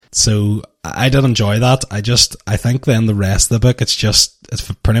So I did enjoy that. I think then the rest of the book, it's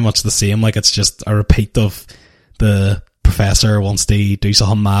pretty much the same. Like, it's just a repeat of the professor wants to do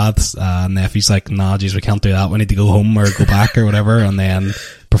something mad, and Neffy's like, nah, geez, we can't do that. We need to go home or go back or whatever. And then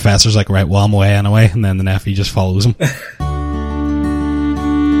professor's like, right, well, I'm away anyway. And then the nephew just follows him.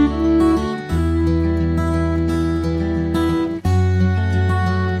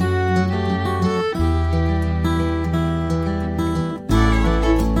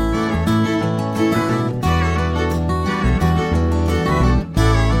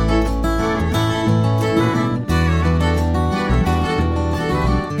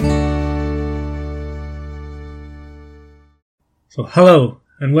 So hello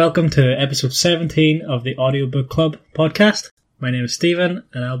and welcome to episode 17 of the Audiobook Club podcast. My name is Stephen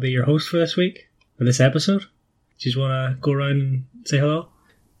and I'll be your host for this episode. Do you just want to go around and say hello?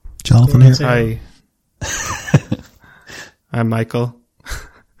 Jonathan here. Hi. I'm Michael.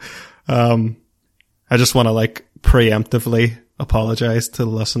 I just want to preemptively apologize to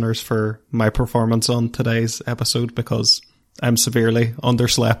the listeners for my performance on today's episode because I'm severely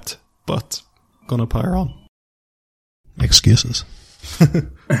underslept, but gonna power on. Excuses.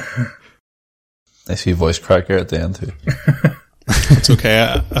 I see voice cracker at the end too. It's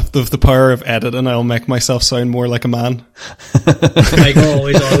okay. With the power of editing, I'll make myself sound more like a man. Michael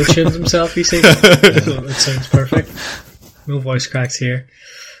always auto-tunes himself, you see. So it sounds perfect. No voice cracks here.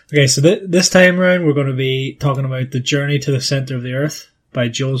 Okay, so this time around we're going to be talking about The Journey to the Center of the Earth by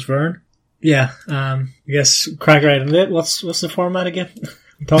Jules Verne. Yeah, I guess crack right into it. What's the format again?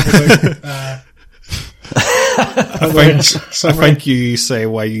 We talk about... I think you say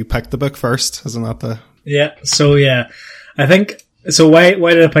why you picked the book first, isn't that the... Yeah, I think... So why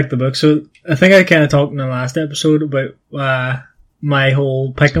did I pick the book? So I think I kind of talked in the last episode about my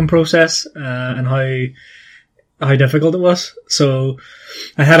whole picking process and how difficult it was. So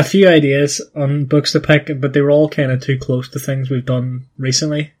I had a few ideas on books to pick, but they were all kind of too close to things we've done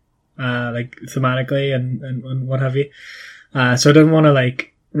recently, like thematically and what have you. So I didn't want to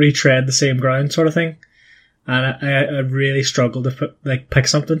retread the same ground sort of thing. And I really struggled to pick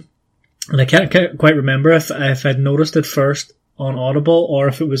something. And I can't quite remember if I'd noticed it first on Audible or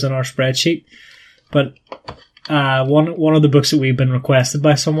if it was in our spreadsheet. But one of the books that we've been requested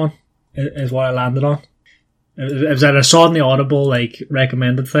by someone is what I landed on. It was either I saw it in the Audible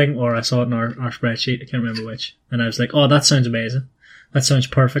recommended thing or I saw it in our spreadsheet. I can't remember which. And I was like, oh, that sounds amazing. That sounds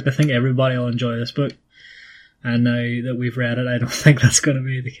perfect. I think everybody will enjoy this book. And now that we've read it, I don't think that's going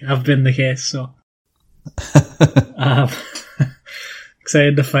to have been the case. So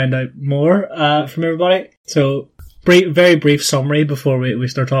excited to find out more from everybody. So very brief summary before we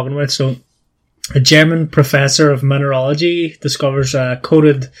start talking about it. So a German professor of mineralogy discovers a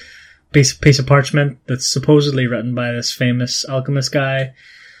coded piece of parchment that's supposedly written by this famous alchemist guy,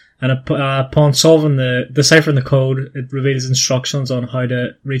 and upon deciphering the code, it reveals instructions on how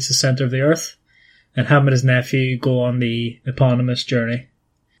to reach the center of the earth, and him and his nephew go on the eponymous journey.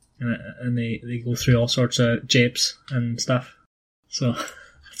 And they go through all sorts of japes and stuff. So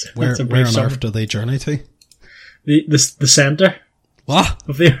where on earth do they journey to? The centre. What?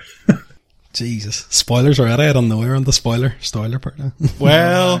 Of the earth. Jesus. Spoilers already. I don't know where on the spoiler part now.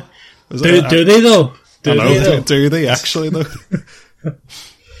 Well, do they though? Do they actually though?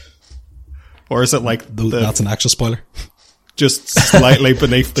 Or is it that's an actual spoiler? Just slightly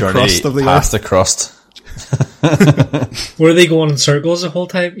beneath the crust of the past earth? The crust. Were they going in circles the whole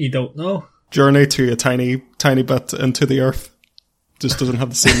time? You don't know. Journey to a tiny bit into the earth. Just doesn't have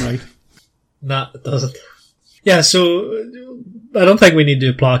the same ring. Nah, it doesn't. Yeah, so I don't think we need to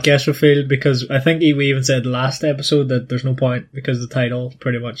do a plot guess reveal because I think we even said last episode that there's no point because the title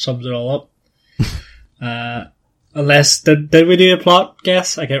pretty much sums it all up. Unless, did we do a plot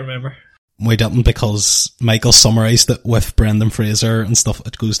guess? I can't remember. We didn't because Michael summarised it with Brendan Fraser and stuff.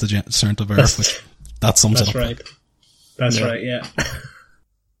 It goes to Center of Earth, which that sums it up. That's right, yeah.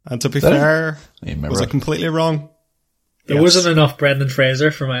 And to be fair, was I completely wrong? There wasn't enough Brendan Fraser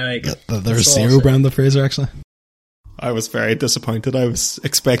for my There's zero Brendan Fraser actually. I was very disappointed. I was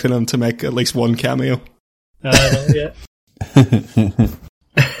expecting him to make at least one cameo. Yeah.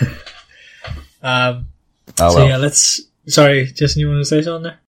 Sorry, Jason, you want to say something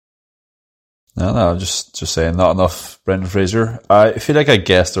there? No, just saying, not enough Brendan Fraser. I feel like I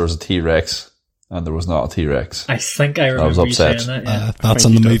guessed there was a T-Rex, and there was not a T-Rex. I think I remember you saying that. Yeah. That's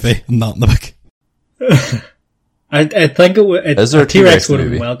in the movie, not in the book. I think a T-Rex would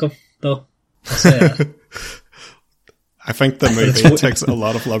have been welcome, though. I'll say that. I think the movie takes a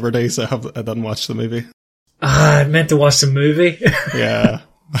lot of liberties. I didn't watch the movie. I meant to watch the movie. Yeah,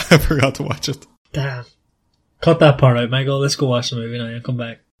 I forgot to watch it. Damn. Cut that part out, Michael. Let's go watch the movie now and come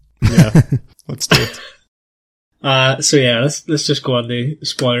back. Yeah, let's do it. So yeah, let's just go on the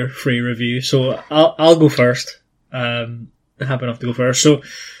spoiler-free review. So I'll go first. I happen enough to go first. So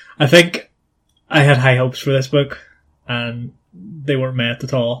I think I had high hopes for this book, and they weren't met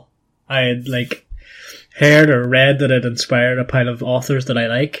at all. I had heard or read that it inspired a pile of authors that I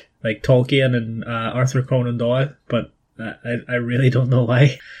like Tolkien and Arthur Conan Doyle, but I really don't know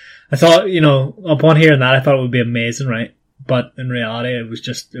why. I thought, upon hearing that, I thought it would be amazing, right? But in reality, it was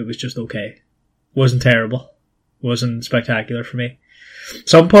just okay. Wasn't terrible. Wasn't spectacular for me.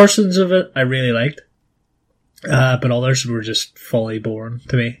 Some portions of it I really liked, but others were just fully boring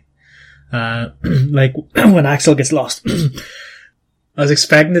to me. Like when Axel gets lost. I was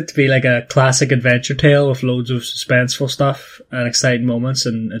expecting it to be like a classic adventure tale with loads of suspenseful stuff and exciting moments,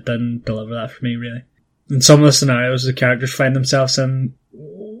 and it didn't deliver that for me, really. And some of the scenarios the characters find themselves in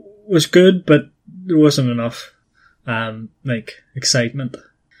was good, but there wasn't enough, excitement.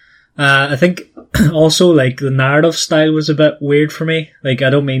 I think also, the narrative style was a bit weird for me. I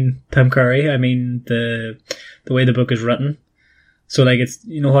don't mean Tim Curry, I mean the way the book is written. So, it's,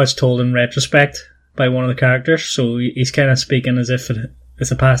 how it's told in retrospect by one of the characters, so he's kind of speaking as if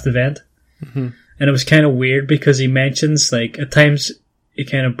it's a past event. Mm-hmm. And it was kind of weird because he mentions, at times, he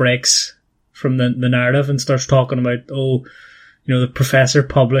kind of breaks from the narrative and starts talking about, the professor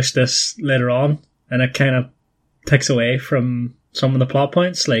published this later on, and it kind of takes away from some of the plot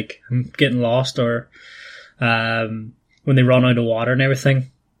points, like him getting lost, or when they run out of water and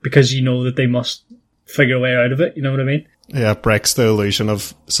everything, because that they must figure a way out of it, you know what I mean? Yeah, it breaks the illusion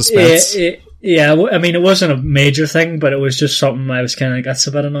of suspense. Yeah, I mean, it wasn't a major thing, but it was just something I was kind of that's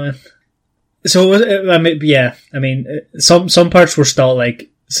a bit annoying. So, some parts were still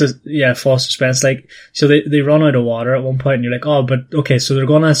false suspense. So they run out of water at one point, and you're like, oh, but okay, so they're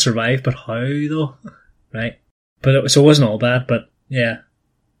gonna survive, but how though? Right? But so it wasn't all bad, but yeah,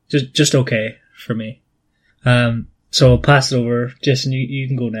 just okay for me. So I'll pass it over. Jason, you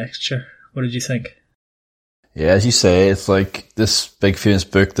can go next, sure. What did you think? Yeah, as you say, it's this big famous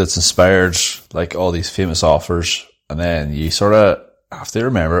book that's inspired all these famous authors, and then you sort of have to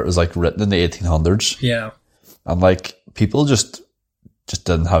remember it was written in the 1800s. Yeah. And people just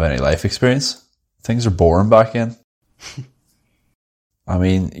didn't have any life experience. Things are boring back then. I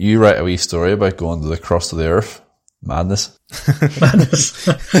mean, you write a wee story about going to the crust of the earth. Madness. Madness.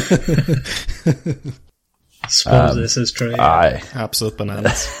 Suppose this is true. Aye. Absolute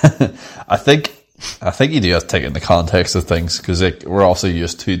bananas. I think you do have to take it in the context of things, because we're also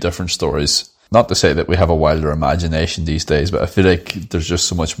used to different stories. Not to say that we have a wilder imagination these days, but I feel like there's just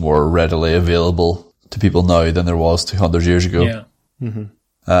so much more readily available to people now than there was 200 years ago. Yeah. Mm-hmm.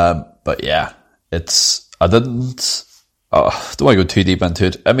 But yeah, I don't want to go too deep into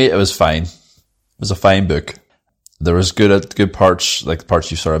it. I mean, it was fine. It was a fine book. There was good parts, like the parts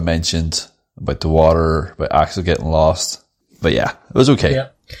you sort of mentioned about the water, about Axel getting lost. But yeah, it was okay. Yeah.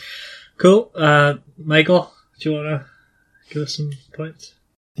 Cool. Michael, do you want to give us some points?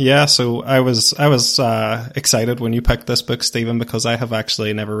 Yeah, so I was excited when you picked this book, Stephen, because I have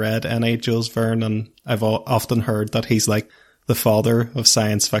actually never read any Jules Verne, and I've often heard that he's the father of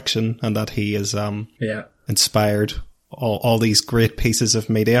science fiction, and that he is inspired all these great pieces of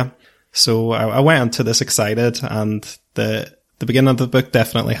media. So I went into this excited, and the beginning of the book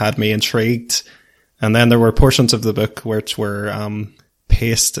definitely had me intrigued, and then there were portions of the book which were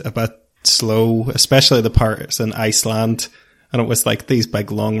paced a bit slow, especially the parts in Iceland. And it was these big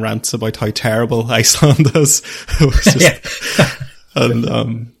long rants about how terrible Iceland is. It was just,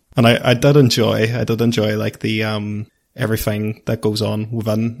 and I did enjoy the, everything that goes on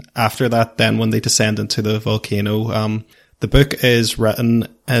within after that. Then when they descend into the volcano, the book is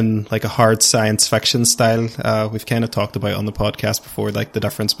written in a hard science fiction style. We've kind of talked about on the podcast before, the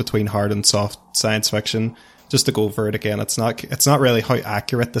difference between hard and soft science fiction. Just to go over it again, it's not really how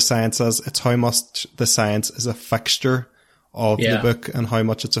accurate the science is. It's how much the science is a fixture of the book and how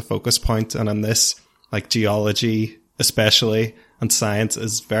much it's a focus point. And in this, geology especially and science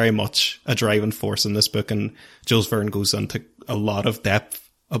is very much a driving force in this book, and Jules Verne goes into a lot of depth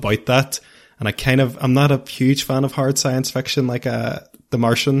about that. And I'm not a huge fan of hard science fiction, The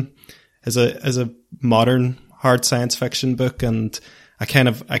Martian is a modern hard science fiction book, and I kind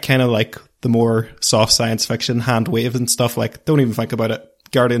of like the more soft science fiction, hand wave and stuff, don't even think about it.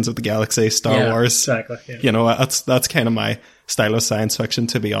 Guardians of the Galaxy, Star Wars. Exactly. Yeah. That's kind of my style of science fiction,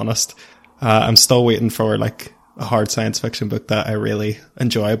 to be honest. I'm still waiting for a hard science fiction book that I really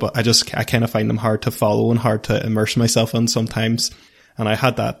enjoy, but I kind of find them hard to follow and hard to immerse myself in sometimes. And I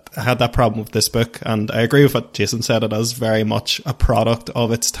had that problem with this book, and I agree with what Jason said. It is very much a product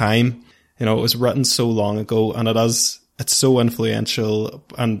of its time. It was written so long ago, and it is so influential,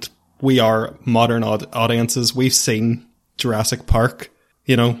 and we are modern audiences. We've seen Jurassic Park,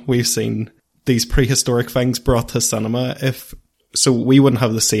 you know, we've seen these prehistoric things brought to cinema. So we wouldn't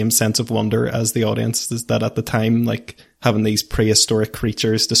have the same sense of wonder as the audiences that at the time, like having these prehistoric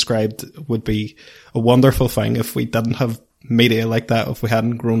creatures described would be a wonderful thing if we didn't have media like that, if we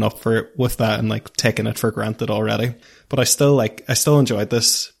hadn't grown up with that and like taken it for granted already. But I still enjoyed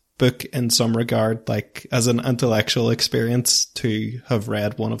this book in some regard, like as an intellectual experience, to have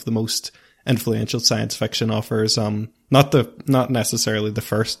read one of the most influential science fiction authors. Not necessarily the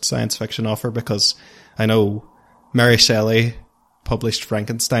first science fiction author, because I know Mary Shelley published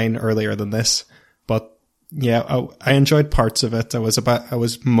Frankenstein earlier than this, but yeah, I enjoyed parts of it. I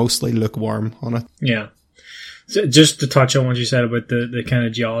was mostly lukewarm on it. Yeah. So just to touch on what you said about the kind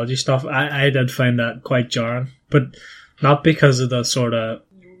of geology stuff, I did find that quite jarring, but not because of the sort of,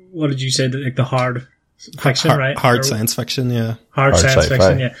 what did you say, like the hard fiction, right? Hard science fiction, yeah. Hard science sci-fi.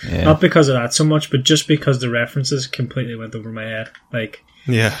 fiction, yeah. Not because of that so much, but just because the references completely went over my head. Like,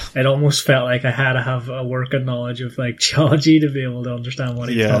 yeah, it almost felt like I had to have a working knowledge of like geology to be able to understand what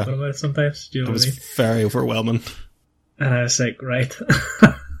he's talking about sometimes. Do you know what I mean? It was very overwhelming. And I was like, right.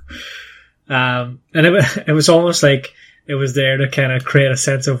 And it was almost like it was there to kind of create a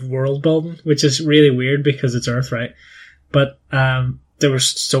sense of world building, which is really weird because it's Earth, right? But there were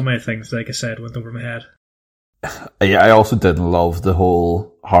so many things, like I said, went over my head. Yeah, I also didn't love the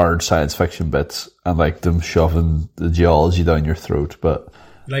whole hard science fiction bits and like them shoving the geology down your throat. But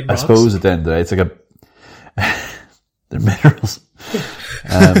like I suppose at the end of the day, it's like they're minerals.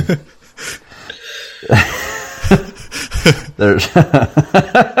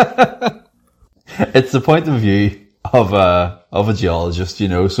 It's the point of view of a geologist, you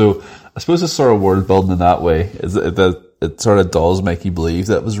know. So I suppose it's sort of world building in that way. Is that it sort of does make you believe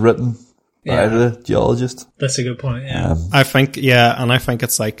that it was written by the geologist. That's a good point, yeah. I think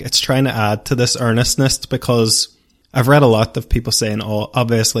it's like, it's trying to add to this earnestness, because I've read a lot of people saying, oh,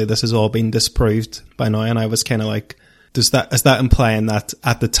 obviously this has all been disproved by now, and I was kind of like, is that implying that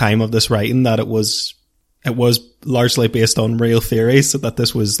at the time of this writing that it was largely based on real theories, so that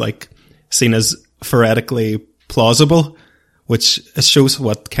this was like seen as theoretically plausible, which shows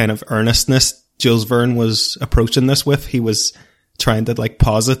what kind of earnestness Jules Verne was approaching this with. He was trying to like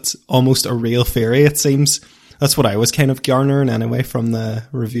posit almost a real theory, it seems. That's what I was kind of garnering anyway from the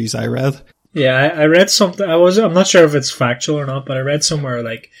reviews I read. Yeah, I read something. I'm not sure if it's factual or not, but I read somewhere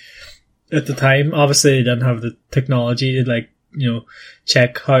like at the time, obviously they didn't have the technology to like, you know,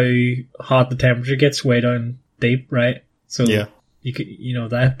 check how hot the temperature gets way down deep, right? So yeah, you could, you know,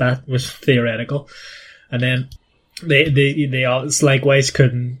 that was theoretical. And then they likewise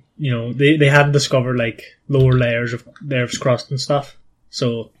couldn't, you know, they hadn't discovered like lower layers of the Earth's crust and stuff.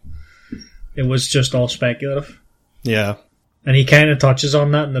 So it was just all speculative. Yeah. And he kind of touches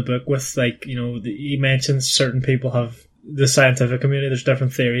on that in the book with like, you know, he mentions certain people have the scientific community, there's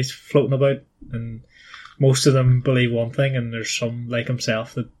different theories floating about, and most of them believe one thing and there's some like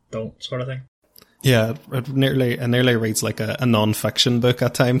himself that don't, sort of thing. Yeah, it nearly reads like a non-fiction book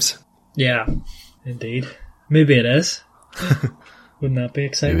at times. Yeah, indeed. Maybe it is. Wouldn't that be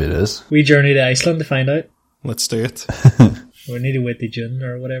exciting? Maybe it is. We journey to Iceland to find out. Let's do it. We need to wait till June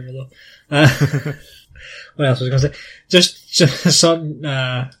or whatever though. What else was I going to say? Just something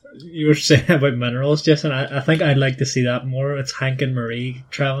you were saying about minerals, Jason. I think I'd like to see that more. It's Hank and Marie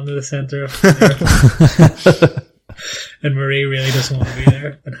traveling to the centre of Earth. And Marie really doesn't want to be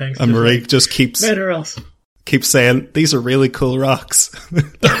there. And Marie like, just keeps minerals. Keeps saying, these are really cool rocks.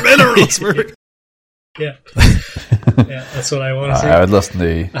 They're minerals, Marie. Yeah. Yeah, that's what I want to see. I would listen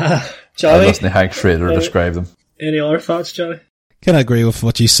to Hank Schrader describe them. Any other thoughts, Johnny? Kind of agree with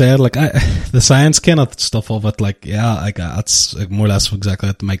what you said. Like the science kind of stuff of it, like that's like more or less exactly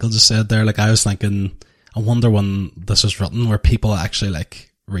what Michael just said there. Like I was thinking, I wonder when this was written, were people actually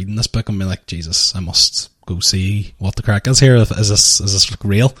like reading this book and being like, Jesus, I must go see what the crack is here. Is this like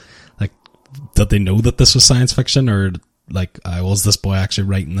real? Like, did they know that this was science fiction, or like was this boy actually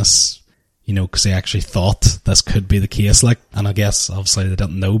writing this? You know, because he actually thought this could be the case. Like, and I guess obviously they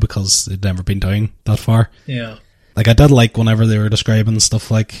didn't know because they'd never been down that far. Yeah. Like I did like whenever they were describing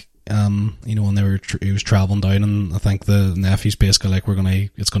stuff like, you know, when he was traveling down, and I think the nephew's basically like,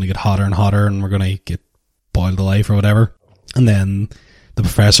 it's gonna get hotter and hotter, and we're gonna get boiled alive or whatever. And then the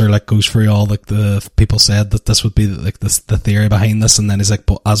professor like goes through all like the people said that this would be like the theory behind this, and then he's like,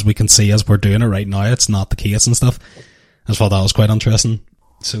 but as we can see as we're doing it right now, it's not the case and stuff. I just thought that was quite interesting.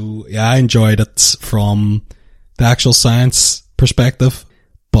 So yeah, I enjoyed it from the actual science perspective.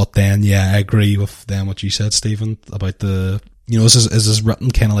 But then, yeah, I agree with what you said, Stephen, about the, you know, is this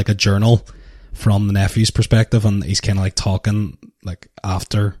written kind of like a journal from the nephew's perspective, and he's kind of like talking like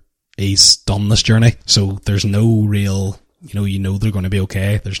after he's done this journey. So there's no real, you know they're going to be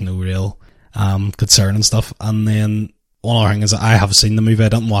okay. There's no real concern and stuff. And then one other thing is I have seen the movie. I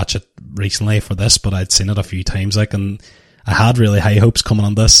didn't watch it recently for this, but I'd seen it a few times. Like, and I had really high hopes coming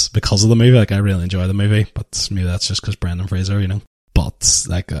on this because of the movie. Like, I really enjoy the movie, but maybe that's just because Brendan Fraser, But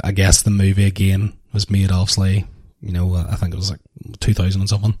like, I guess the movie again was made obviously, I think it was like 2000 and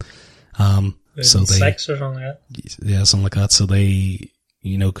something. So they, 6 or something like that. Yeah, something like that. So they,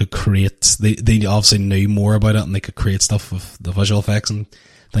 could create. They obviously knew more about it, and they could create stuff with the visual effects and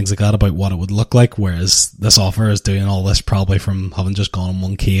things like that about what it would look like. Whereas this author is doing all this probably from having just gone in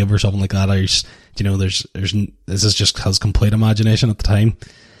one cave or something like that. There's this is just has complete imagination at the time,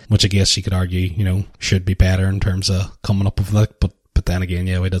 which I guess you could argue, should be better in terms of coming up with it. But then again,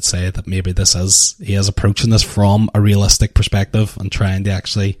 yeah, we did say that maybe he is approaching this from a realistic perspective and trying to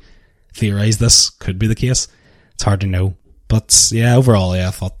actually theorize this could be the case. It's hard to know. But yeah, overall, yeah,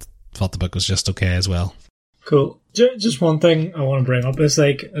 I thought the book was just okay as well. Cool. Just one thing I want to bring up is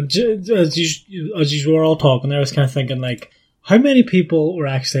like, as you were all talking there, I was kind of thinking like, how many people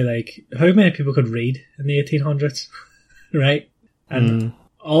could read in the 1800s, right? And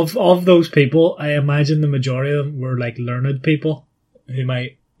of those people, I imagine the majority of them were like learned people who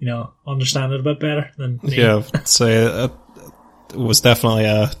might, understand it a bit better than me. Yeah, I'd say it was definitely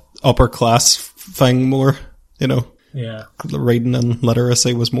a upper class thing more, Yeah. The reading and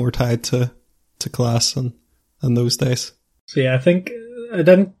literacy was more tied to class in those days. So yeah, I think I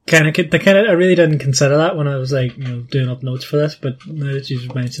really didn't consider that when I was like, doing up notes for this, but now that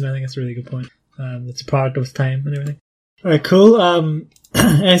you've mentioned, I think it's a really good point. It's a product of time and everything. Alright, cool.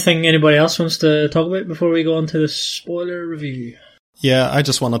 Anything anybody else wants to talk about before we go on to the spoiler review? Yeah, I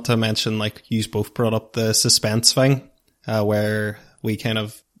just wanted to mention, like, you both brought up the suspense thing, where we kind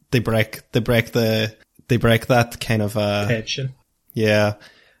of, they break that kind of, tension. Yeah.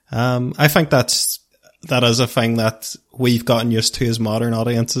 I think that is a thing that we've gotten used to as modern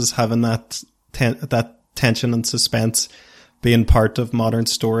audiences, having that tension and suspense being part of modern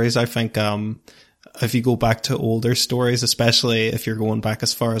stories. I think, if you go back to older stories, especially if you're going back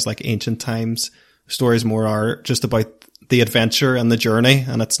as far as like ancient times, stories more are just about the adventure and the journey,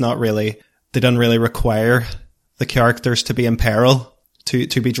 and it's not really, they didn't really require the characters to be in peril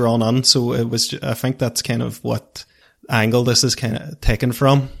to be drawn on. So it was, I think that's kind of what angle this is kind of taken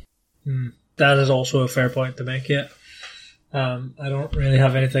from. That is also a fair point to make, yeah. I don't really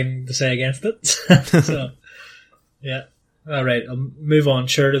have anything to say against it. So, yeah. Alright, I'll move on,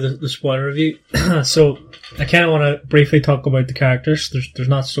 sure, to the spoiler review. So, I kind of want to briefly talk about the characters. There's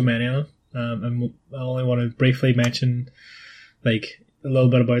not so many of them. And I only want to briefly mention, like, a little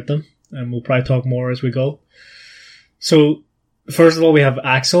bit about them. And we'll probably talk more as we go. So, first of all, we have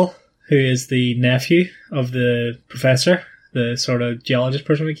Axel, who is the nephew of the professor, the sort of geologist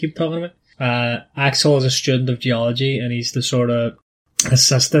person we keep talking about. Axel is a student of geology, and he's the sort of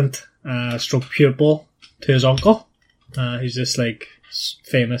assistant, stroke pupil to his uncle. Who's this like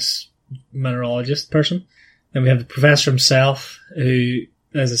famous mineralogist person. Then we have the professor himself, who,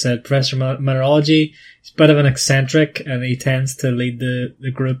 as I said, professor of mineralogy. He's a bit of an eccentric, and he tends to lead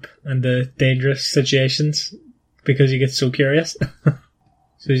the group into dangerous situations because he gets so curious.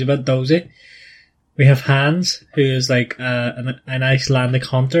 So he's a bit dozy. We have Hans, who is like an Icelandic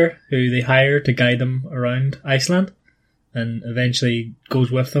hunter who they hire to guide them around Iceland, and eventually goes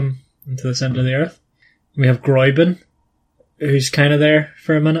with them into the centre of the earth. We have Gräuben, who's kind of there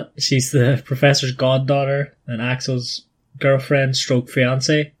for a minute. She's the professor's goddaughter and Axel's girlfriend stroke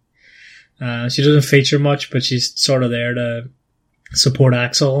fiance. She doesn't feature much, but she's sort of there to support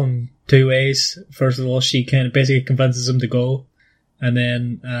Axel in two ways. First of all, she kind of basically convinces him to go, and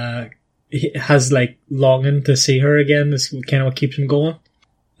then he has like longing to see her again. That's kind of what keeps him going.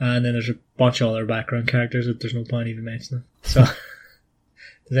 And then there's a bunch of other background characters that there's no point even mentioning. So,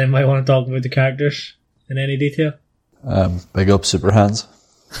 does anybody want to talk about the characters in any detail? Big up Super Hands.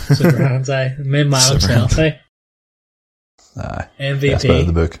 Super Hands, aye. Main man himself, aye. Aye. MVP. Best bit of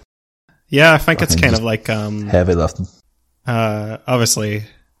the book. Yeah, I think it's kind of like heavy lifting. Obviously,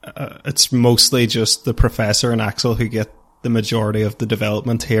 it's mostly just the professor and Axel who get the majority of the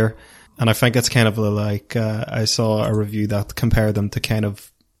development here, and I think it's kind of like I saw a review that compared them to kind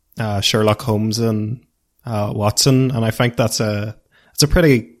of Sherlock Holmes and Watson, and I think it's a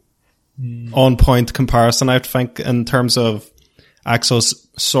pretty on point comparison. I think in terms of Axel's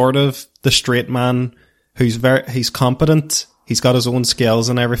sort of the straight man he's competent, he's got his own skills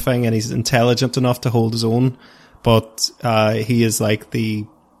and everything, and he's intelligent enough to hold his own, but he is like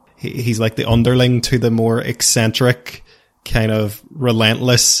he's like the underling to the more eccentric, kind of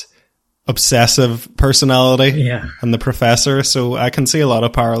relentless obsessive personality Yeah. and the professor. So I can see a lot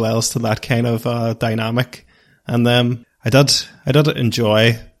of parallels to that kind of dynamic. And I did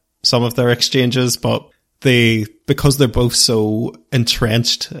enjoy some of their exchanges, but because they're both so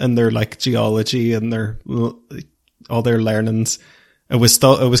entrenched in their like geology and all their learnings, it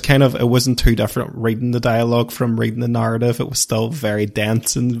wasn't too different reading the dialogue from reading the narrative. It was still very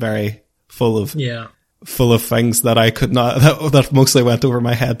dense and very full of things that I could not, that mostly went over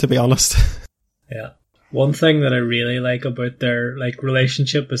my head, to be honest. Yeah. One thing that I really like about their like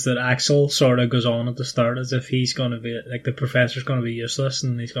relationship is that Axel sort of goes on at the start as if he's going to be like the professor's going to be useless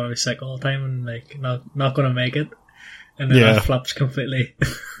and he's going to be sick all the time and like not going to make it, and then that flips completely,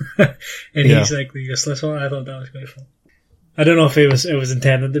 and he's like the useless one. I thought that was quite fun. I don't know if it was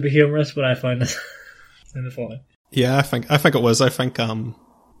intended to be humorous, but I found it kind of funny. Yeah, I think it was. I think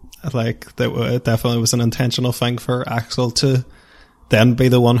like that it definitely was an intentional thing for Axel to then be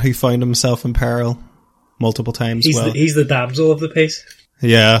the one who found himself in peril multiple times. He's the damsel of the piece.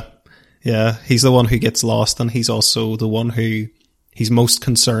 Yeah. He's the one who gets lost, and he's also the one he's most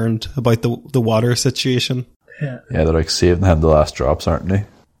concerned about the water situation. Yeah, they're like saving him the last drops, aren't they?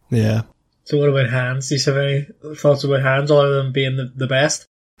 Yeah. So what about Hans? Do you have any thoughts about Hans other than being the best?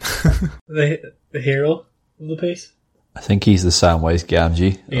 the hero of the piece? I think he's the Samwise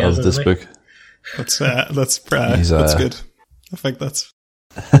Gamgee of this book. That's good. I think that's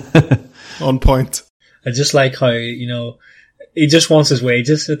on point. I just like how, he just wants his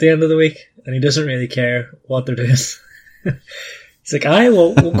wages at the end of the week, and he doesn't really care what they're doing. He's like,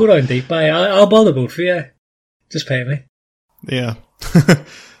 we'll go down deep. I'll build a boat for you. Just pay me. Yeah.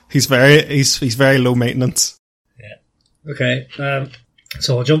 He's very low maintenance. Yeah. Okay.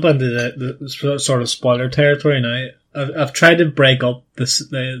 So I'll jump into the sort of spoiler territory now. I've tried to break up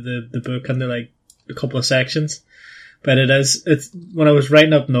the book into like a couple of sections. But it's when I was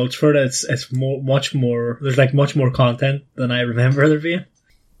writing up notes for it, it's much more. There's like much more content than I remember there being.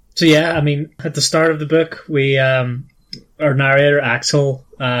 So yeah, I mean, at the start of the book, we our narrator Axel,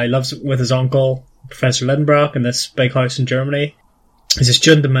 he lives with his uncle Professor Lidenbrock in this big house in Germany. He's a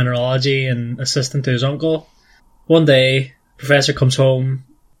student of mineralogy and assistant to his uncle. One day, Professor comes home,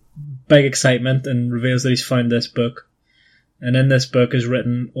 big excitement, and reveals that he's found this book. And in this book is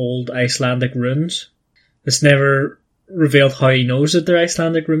written old Icelandic runes. It's never revealed how he knows that they're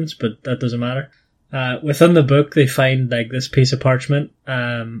Icelandic runes, but that doesn't matter. Within the book, they find like this piece of parchment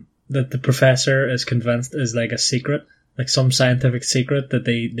that the professor is convinced is like a secret, like some scientific secret that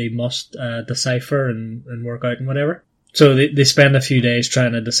they must decipher and work out and whatever. So they spend a few days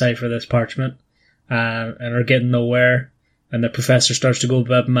trying to decipher this parchment and are getting nowhere. And the professor starts to go a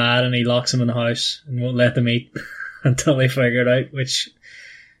bit mad, and he locks them in the house and won't let them eat until they figure it out, which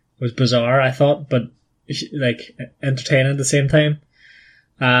was bizarre, I thought, but like entertaining at the same time.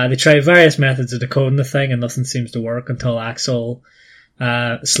 They try various methods of decoding the thing, and nothing seems to work until Axel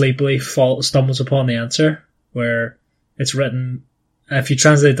sleepily stumbles upon the answer, where it's written. If you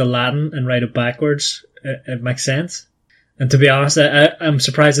translate the Latin and write it backwards, it makes sense. And to be honest, I'm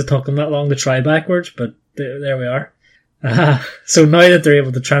surprised it took them that long to try backwards, but there we are. So now that they're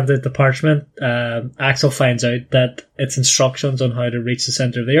able to translate the parchment, Axel finds out that it's instructions on how to reach the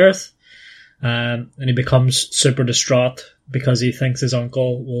center of the earth. And he becomes super distraught because he thinks his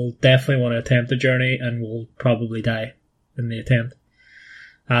uncle will definitely want to attempt the journey and will probably die in the attempt.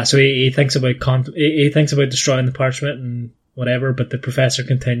 So he thinks about destroying the parchment and whatever, but the professor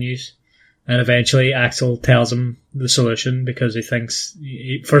continues. And eventually Axel tells him the solution because he thinks,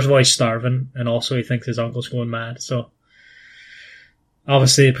 first of all, he's starving, and also he thinks his uncle's going mad. So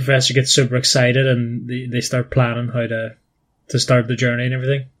obviously the professor gets super excited, and they start planning how to start the journey and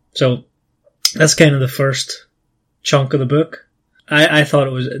everything. So that's kind of the first chunk of the book. I thought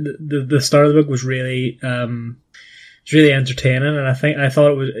it was the start of the book was really really entertaining, and I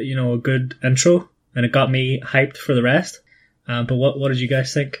thought it was a good intro, and it got me hyped for the rest. But what did you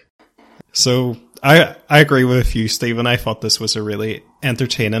guys think? So I agree with you, Stephen. I thought this was a really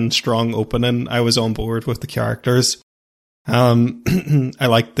entertaining, strong opening. I was on board with the characters. I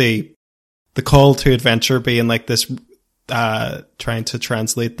like the call to adventure being like this, trying to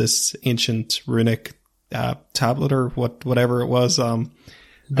translate this ancient runic tablet or whatever it was. I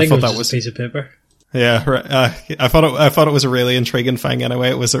thought that was a piece of paper. Yeah, I thought it was a really intriguing thing. Anyway,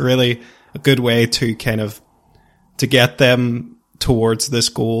 it was a good way to kind of to get them towards this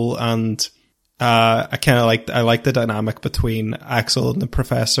goal, and I like the dynamic between Axel and the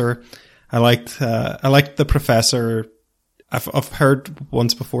professor. I liked the professor. I've heard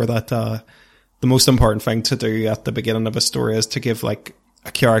once before that the most important thing to do at the beginning of a story is to give like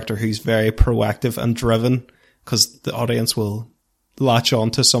a character who's very proactive and driven, because the audience will latch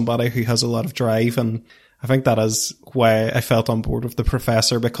on to somebody who has a lot of drive, and I think that is why I felt on board with the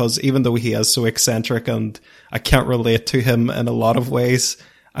Professor, because even though he is so eccentric and I can't relate to him in a lot of ways,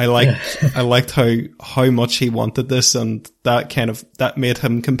 I liked how much he wanted this, and that made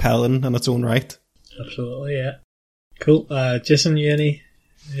him compelling in its own right. Absolutely, yeah. Cool. Jason, you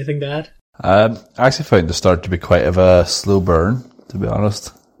anything to add? I actually found the start to be quite of a slow burn, to be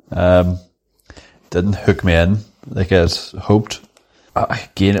honest. Didn't hook me in like I'd hoped.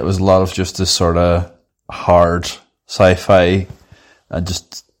 Again, it was a lot of just this sort of hard sci-fi and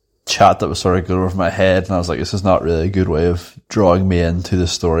just chat that was sort of going over my head, and I was like, this is not really a good way of drawing me into the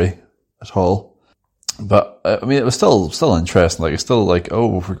story at all. But I mean, it was still interesting. Like, it's still like, oh,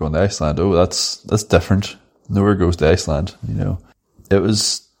 we're going to Iceland. Oh, that's different. Nowhere goes to Iceland. You know, it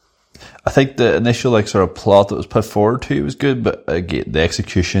was. I think the initial like sort of plot that was put forward to you was good, but again, the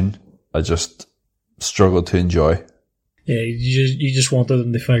execution I just struggled to enjoy. Yeah, you just wanted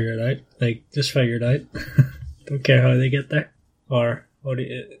them to figure it out. Like, just figure it out. Don't care how they get there. Or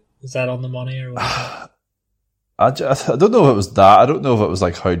is that on the money or what? I don't know if it was that. I don't know if it was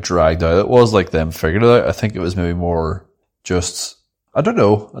like how dragged out it was, like them figuring it out. I think it was maybe more just, I don't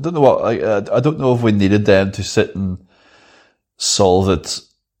know what, I don't know if we needed them to sit and solve it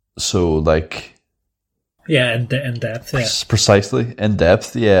so like, yeah, in depth, yeah. Precisely, in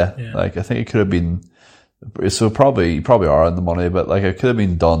depth, yeah. Like, I think it could have been, so you probably are on the money, but like, it could have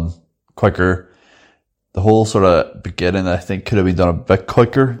been done quicker. The whole sort of beginning, I think, could have been done a bit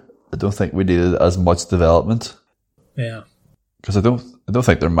quicker. I don't think we needed as much development. Yeah. Because I don't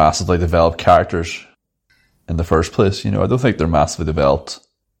think they're massively developed characters in the first place. You know, I don't think they're massively developed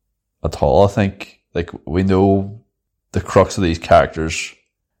at all. I think, like, we know the crux of these characters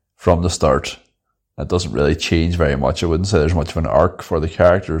from the start. It doesn't really change very much. I wouldn't say there's much of an arc for the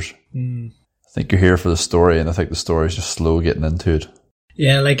characters. I think you're here for the story, and I think the story is just slow getting into it.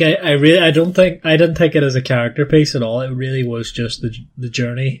 Yeah, like I didn't take it as a character piece at all. It really was just the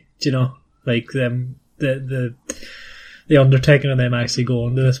journey, you know, like them the undertaking of them actually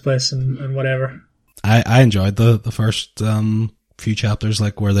going to this place and whatever. I enjoyed the first few chapters,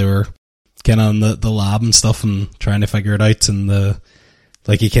 like where they were kind of in the lab and stuff and trying to figure it out, and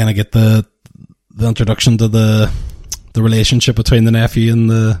you kind of get the introduction to the relationship between the nephew and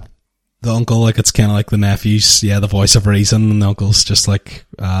the uncle. Like, it's kind of like the nephew's the voice of reason, and the uncle's just like,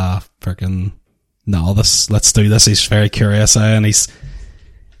 freaking no, let's do this. He's very curious, and he's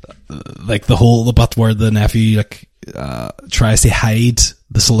like the bit where the nephew like tries to hide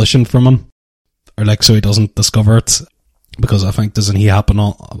the solution from him, or like so he doesn't discover it, because I think doesn't he happen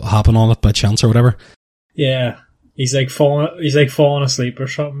on it by chance or whatever. Yeah, he's like falling asleep or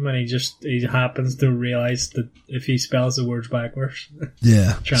something, and he happens to realize that if he spells the words backwards,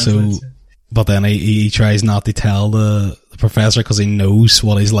 yeah. So, but then he tries not to tell the professor because he knows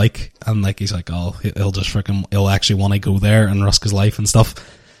what he's like, and like he's like, oh, he'll actually want to go there and risk his life and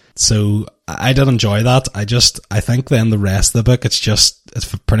stuff. So I did enjoy that. I think then the rest of the book, it's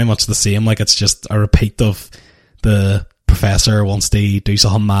pretty much the same. Like, it's just a repeat of the professor wants to do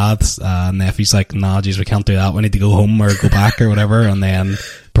something mad, and Nephew's like, nah, geez, we can't do that. We need to go home or go back or whatever. And then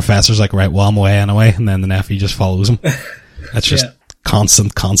professor's like, right, well, I'm away anyway. And then the nephew just follows him. It's just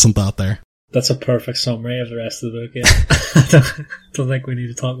constant out there. That's a perfect summary of the rest of the book. Yeah, don't think we need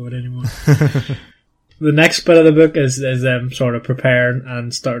to talk about it anymore. The next bit of the book is them sort of preparing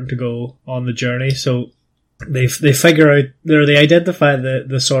and starting to go on the journey. So they figure out, they identify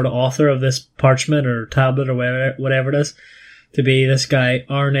the sort of author of this parchment or tablet or whatever it is to be this guy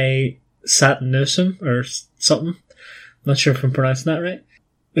Arne Satnussemm or something. Not sure if I'm pronouncing that right,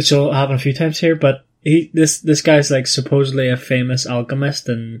 which will happen a few times here. But this guy's like supposedly a famous alchemist,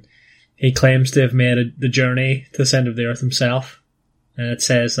 and he claims to have made the journey to the center of the earth himself. And it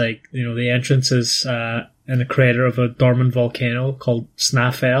says, like, you know, the entrance is in the crater of a dormant volcano called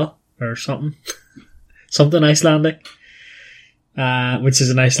Snæfell or something. Something Icelandic, which is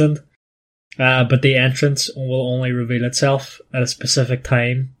in Iceland. But the entrance will only reveal itself at a specific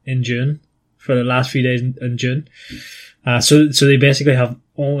time in June, for the last few days in June. So they basically have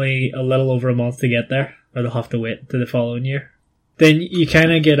only a little over a month to get there, or they'll have to wait to the following year. Then you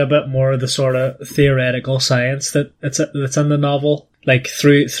kind of get a bit more of the sort of theoretical science that's in the novel, like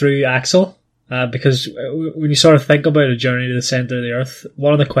through Axel. Because when you sort of think about a journey to the center of the earth,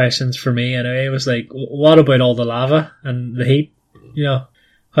 one of the questions for me anyway was like, what about all the lava and the heat? You know,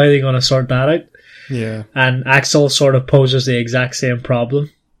 how are they going to sort that out? Yeah. And Axel sort of poses the exact same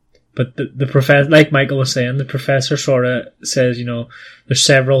problem. But the professor, like Michael was saying, the professor sort of says, you know, there's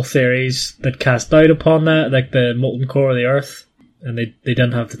several theories that cast doubt upon that, like the molten core of the earth, and they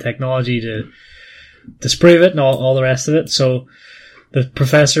didn't have the technology to disprove it and all the rest of it. So the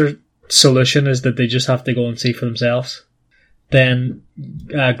professor's solution is that they just have to go and see for themselves. Then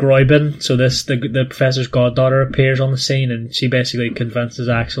Groyben, so the professor's goddaughter, appears on the scene, and she basically convinces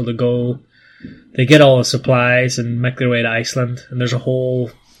Axel to go. They get all the supplies and make their way to Iceland, and there's a whole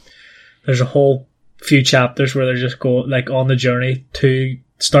few chapters where they're just go like on the journey to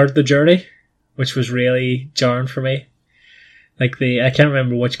start the journey, which was really jarring for me. Like I can't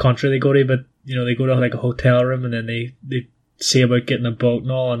remember which country they go to, but they go to like a hotel room, and then they see about getting a boat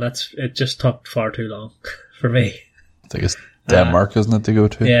and all, and it just took far too long for me. I think it's Denmark, isn't it, to go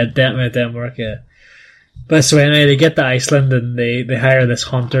to? Yeah, Denmark, yeah. But so anyway, they get to Iceland, and they hire this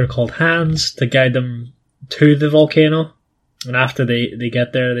hunter called Hans to guide them to the volcano. And after they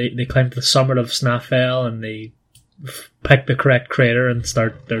get there, they climb to the summit of Snæfell, and they pick the correct crater and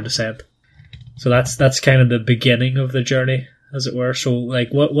start their descent. So that's kind of the beginning of the journey, as it were. So, like,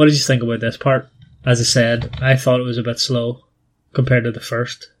 what did you think about this part? As I said, I thought it was a bit slow compared to the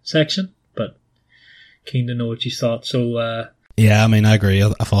first section, but keen to know what you thought. So, yeah, I mean, I agree.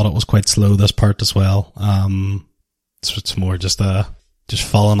 I thought it was quite slow, this part as well. So it's more just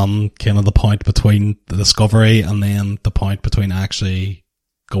following on kind of the point between the discovery and then the point between actually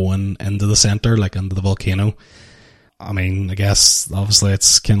going into the center, like into the volcano. I mean, I guess obviously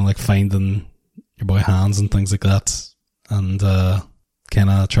it's kind of like finding your boy Hans and things like that, and kind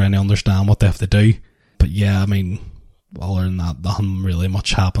of trying to understand what they have to do. But yeah, I mean, other than that, nothing really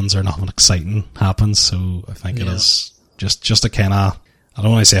much happens or nothing exciting happens. So I think it is just a kind of, I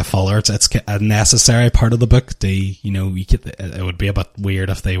don't want to say a filler. It's a necessary part of the book. It would be a bit weird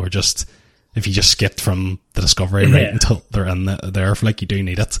if you just skipped from the discovery right until they're in the Earth. Like, you do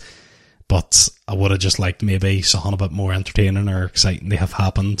need it. But I would have just liked maybe something a bit more entertaining or exciting to have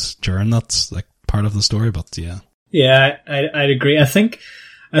happened during that like part of the story. But yeah. Yeah, I'd agree. I think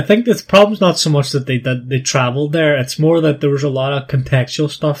the problem's not so much that they travelled there. It's more that there was a lot of contextual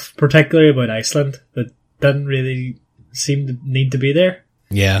stuff, particularly about Iceland, that didn't really seem to need to be there.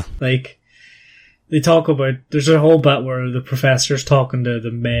 Yeah. Like, they talk about, there's a whole bit where the professor's talking to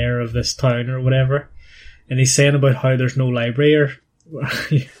the mayor of this town or whatever, and he's saying about how there's no library, or,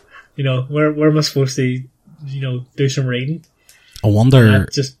 where am I supposed to, do some reading? I wonder. And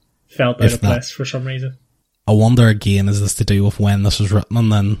that just felt out of place for some reason. I wonder again, is this to do with when this was written,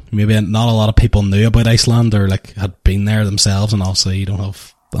 and then maybe not a lot of people knew about Iceland or like had been there themselves, and obviously you don't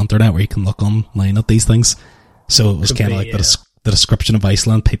have the internet where you can look online at these things. So it was kind of like the description of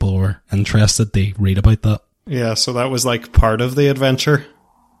Iceland. People were interested. They read about that. Yeah, so that was like part of the adventure,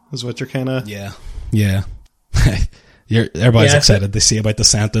 is what you're kind of... Yeah. Everybody's excited to see about the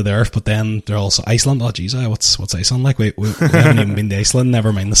centre of the Earth, but then they're also Iceland. Oh, geez, what's Iceland like? We haven't even been to Iceland,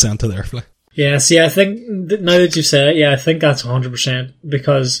 never mind the centre of the Earth. Like. Yeah, see, I think, now that you say it, I think that's 100%,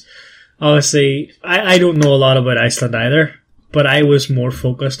 because obviously, I don't know a lot about Iceland either, but I was more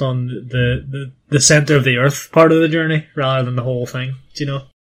focused on the centre of the Earth part of the journey, rather than the whole thing, do you know?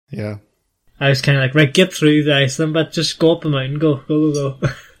 Yeah. I was kind of like, right, get through the Iceland, but just go up the mountain, go.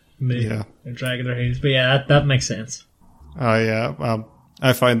 Yeah. They're dragging their heels, but yeah, that makes sense. Oh, yeah.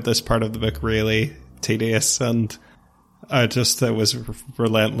 I find this part of the book really tedious, and it was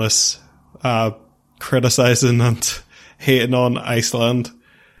relentless criticising and hating on Iceland.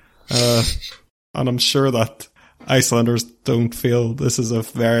 And I'm sure that Icelanders don't feel this is a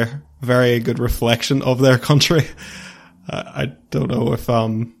very, very good reflection of their country. I don't know if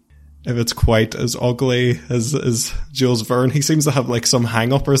it's quite as ugly as Jules Verne. He seems to have like some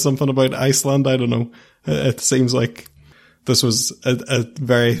hang up or something about Iceland. I don't know. It seems like this was a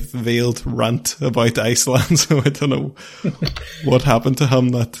very veiled rant about Iceland, so I don't know what happened to him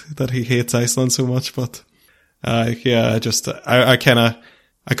that he hates Iceland so much. But I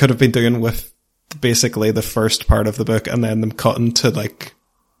could have been doing with basically the first part of the book, and then them cutting to like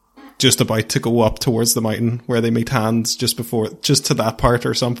just about to go up towards the mountain where they meet Hans, just to that part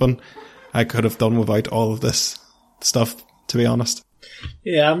or something. I could have done without all of this stuff, to be honest.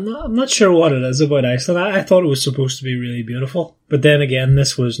 Yeah, I'm not sure what it is about Iceland. I thought it was supposed to be really beautiful, but then again,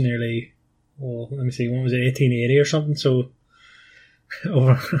 this was nearly, let me see, when was it, 1880 or something? So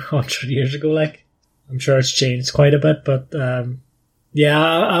over 100 years ago. Like, I'm sure it's changed quite a bit, but yeah,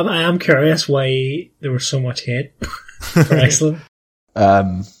 I am curious why there was so much hate for Iceland.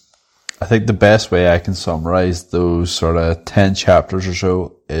 I think the best way I can summarise those sort of 10 chapters or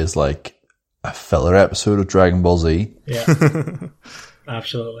so is like a filler episode of Dragon Ball Z. Yeah,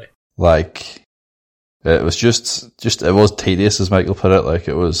 absolutely. Like, it was just it was tedious, as Michael put it. Like,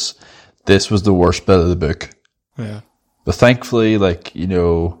 this was the worst bit of the book. Yeah. But thankfully, like,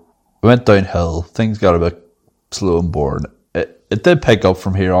 it went downhill. Things got a bit slow and boring. It did pick up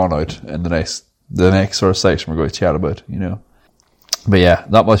from here on out in the next sort of section we're going to chat about, But yeah,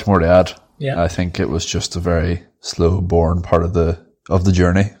 not much more to add. Yeah. I think it was just a very slow, boring part of the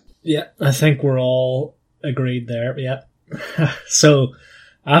journey. Yeah, I think we're all agreed there. Yeah. So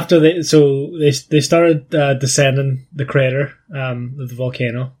after they started descending the crater of the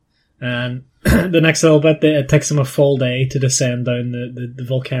volcano, and the next little bit it takes them a full day to descend down the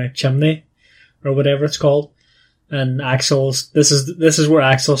volcanic chimney or whatever it's called. And this is where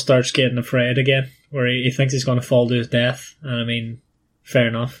Axel starts getting afraid again, where he thinks he's going to fall to his death. And I mean, fair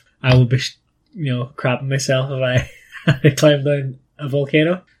enough. I would be, crapping myself if I climbed down a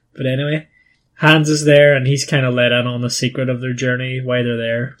volcano. But anyway, Hans is there, and he's kind of let in on the secret of their journey, why they're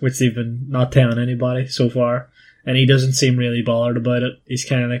there, which they've been not telling anybody so far. And he doesn't seem really bothered about it. He's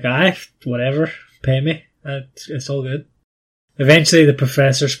kind of like, whatever, pay me. It's all good. Eventually, the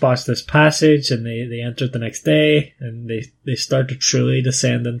professor spots this passage, and they enter it the next day, and they start to truly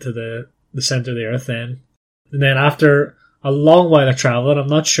descend into the center of the earth then. And then after a long while of traveling, I'm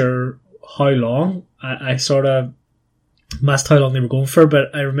not sure how long, I sort of missed how long they were going for,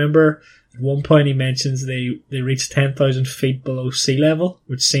 but I remember at one point he mentions they reached 10,000 feet below sea level,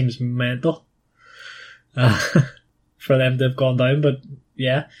 which seems mental for them to have gone down, but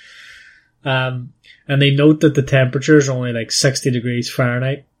yeah. And they note that the temperature is only like 60 degrees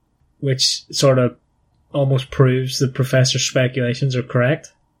Fahrenheit, which sort of almost proves the professor's speculations are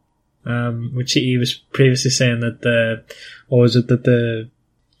correct. Which he was previously saying that what was it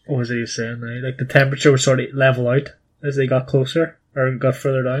he was saying now? Like the temperature would sort of level out as they got closer or got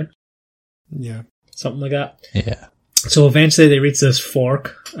further down. Yeah. Something like that. Yeah. So eventually they reach this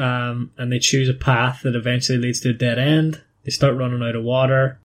fork, and they choose a path that eventually leads to a dead end. They start running out of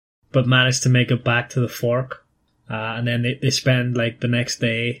water, but manage to make it back to the fork. And then they spend like the next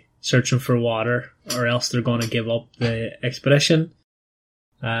day searching for water, or else they're going to give up the expedition.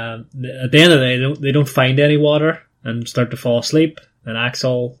 At the end of the day, they don't find any water and start to fall asleep. And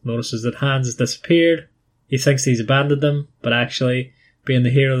Axel notices that Hans has disappeared. He thinks he's abandoned them, but actually, being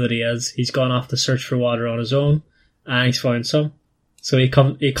the hero that he is, he's gone off to search for water on his own, and he's found some. So he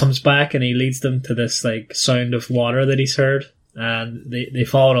comes back and he leads them to this like sound of water that he's heard, and they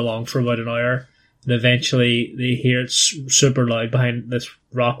follow it along for about an hour. And eventually, they hear it super loud behind this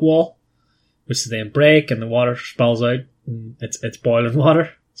rock wall, which they then break, and the water spills out. And it's boiling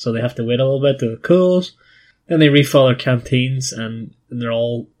water, so they have to wait a little bit till it cools. Then they refill their canteens, and they're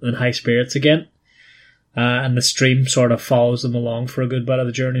all in high spirits again. And the stream sort of follows them along for a good bit of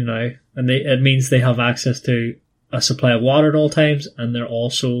the journey now. And it means they have access to a supply of water at all times, and they're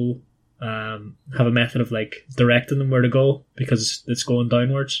also have a method of like directing them where to go, because it's going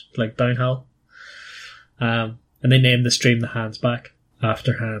downwards, like downhill. And they named the stream the Hansback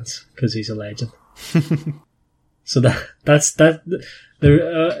after Hans, because he's a legend. So that's that.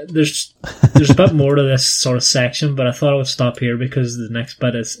 There's a bit more to this sort of section, but I thought I would stop here because the next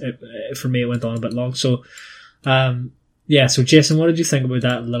bit for me it went on a bit long. So, so Jason, what did you think about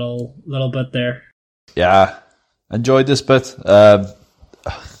that little bit there? Yeah, enjoyed this bit.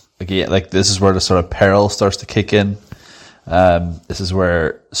 Again, like this is where the sort of peril starts to kick in. This is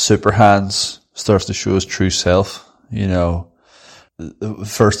where Super Hans starts to show his true self. You know, the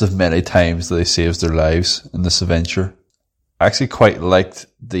first of many times that he saves their lives in this adventure. I actually quite liked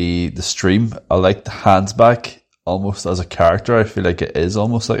the stream. I liked the Hansback almost as a character. I feel like it is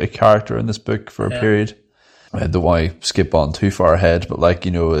almost like a character in this book for a period. I don't want to skip on too far ahead, but like,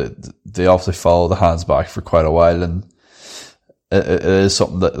 you know, they obviously follow the Hansback for quite a while, and it is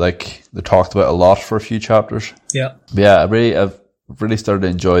something that like they talked about a lot for a few chapters. Yeah. But yeah, I've really started to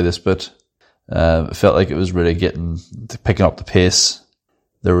enjoy this bit. It felt like it was really picking up the pace.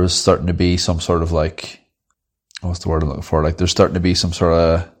 There was starting to be some sort of like, what's the word I'm looking for? Like there's starting to be some sort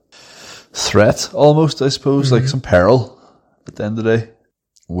of threat almost, I suppose, like some peril at the end of the day,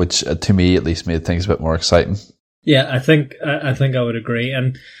 which to me at least made things a bit more exciting. Yeah, I think I would agree,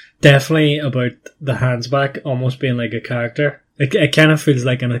 and definitely about the Hansback almost being like a character. It kind of feels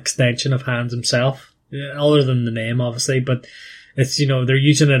like an extension of Hans himself, other than the name obviously, but it's, you know, they're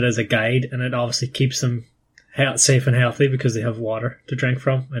using it as a guide, and it obviously keeps them safe and healthy because they have water to drink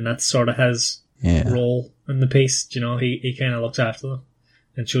from, and that's sort of his role in the piece. You know, he kind of looks after them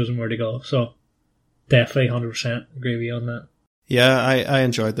and shows them where to go. So definitely 100% agree with you on that. Yeah, I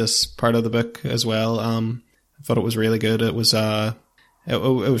enjoyed this part of the book as well. I thought it was really good. It was it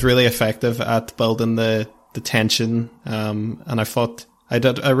was really effective at building the tension. And I thought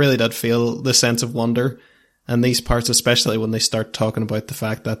I really did feel the sense of wonder in these parts, especially when they start talking about the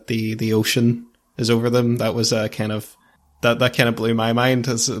fact that the ocean is over them. That was that kind of blew my mind.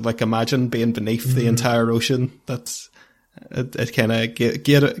 As like, imagine being beneath the entire ocean. It kind of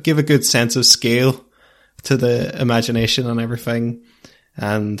give a good sense of scale to the imagination and everything.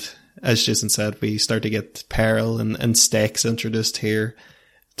 And as Jason said, we start to get peril and stakes introduced here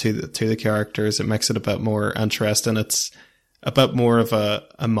to the characters. It makes it a bit more interesting. It's a bit more of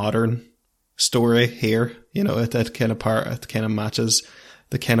a modern story here. You know, it kind of matches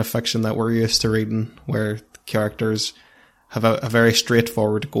the kind of fiction that we're used to reading, where characters have a very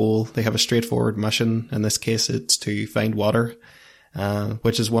straightforward goal. They have a straightforward mission. In this case, it's to find water,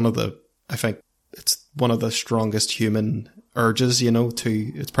 which is I think it's one of the strongest human urges, you know,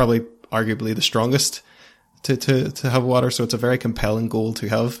 it's probably arguably the strongest to have water. So it's a very compelling goal to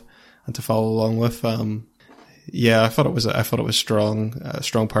have and to follow along with. I thought it was strong, a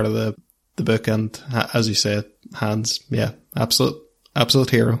strong part of the book. And as you said, Hans, yeah, absolute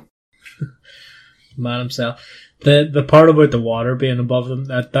hero. Man himself. The part about the water being above them,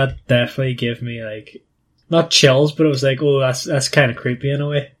 that definitely gave me, like, not chills, but it was like, oh, that's kind of creepy in a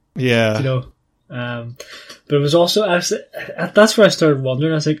way. Yeah. You know? But it was also, that's where I started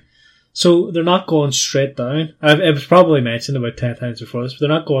wondering. I was like, so they're not going straight down. It was probably mentioned about 10 times before this, but they're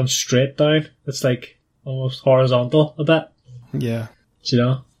not going straight down. It's like almost horizontal a bit. Yeah. You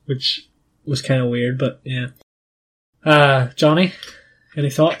know? Which was kind of weird, but yeah. Johnny, any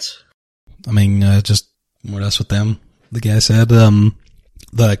thoughts? I mean, just more or less what the guy said.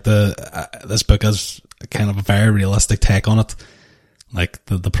 This book has kind of a very realistic take on it. Like,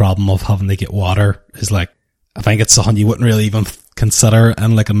 the problem of having to get water is, like, I think it's something you wouldn't really even consider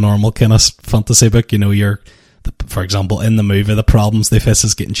in, like, a normal kind of fantasy book. You know, for example, in the movie, the problems they face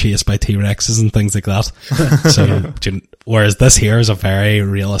is getting chased by T-Rexes and things like that. So, whereas this here is a very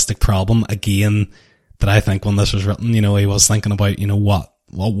realistic problem, again, that I think when this was written, you know, he was thinking about, you know, what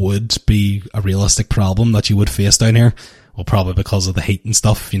would be a realistic problem that you would face down here? Well, probably because of the heat and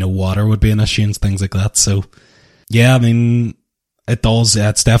stuff, you know, water would be an issue and things like that. So, yeah, I mean, it does. Yeah,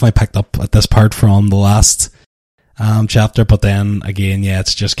 it's definitely picked up at this part from the last chapter, but then again, yeah,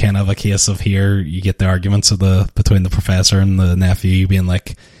 it's just kind of a case of here you get the arguments between the professor and the nephew being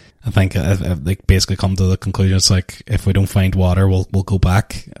like, I think they basically come to the conclusion it's like, if we don't find water, we'll go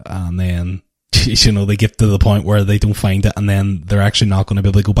back, and then you know, they get to the point where they don't find it, and then they're actually not going to be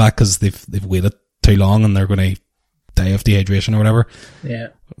able to go back because they've waited too long and they're going to die of dehydration or whatever. Yeah.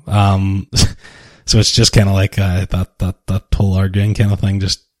 So it's just kind of like that whole arguing kind of thing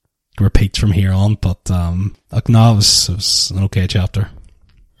just repeats from here on. But like, no, it was an okay chapter,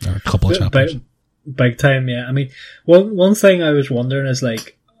 or a couple of chapters. Big time, yeah. I mean, one thing I was wondering is,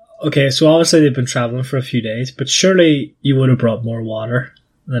 like, okay, so obviously they've been traveling for a few days, but surely you would have brought more water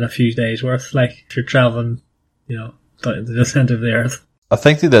than a few days worth. Like, if you're traveling, you know, to the centre of the earth. I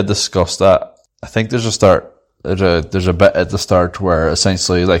think they did discuss that. I think there's a bit at the start where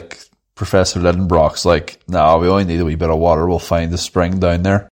essentially, like, Professor Lidenbrock's like, nah, we only need a wee bit of water, we'll find the spring down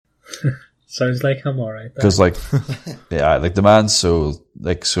there. Sounds like I'm alright. Because, like, yeah, like, the man's so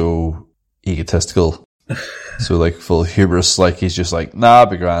egotistical, so, like, full of hubris, like, he's just like, nah,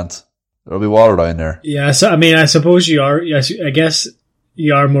 be grand, there'll be water down there. Yeah, so, I mean, I suppose I guess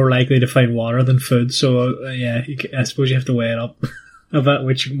you are more likely to find water than food, so, yeah, I suppose you have to weigh it up about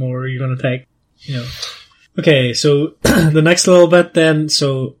which more you're going to take, you know. Okay, so, the next little bit then,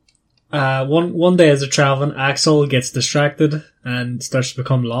 so, one day as they're traveling, Axel gets distracted and starts to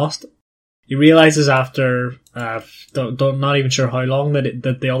become lost. He realizes after, not even sure how long,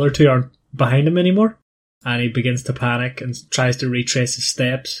 that the other two aren't behind him anymore. And he begins to panic and tries to retrace his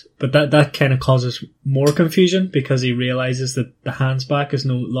steps. But that kind of causes more confusion because he realizes that the hand's back is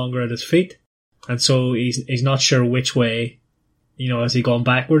no longer at his feet. And so he's not sure which way, you know, has he gone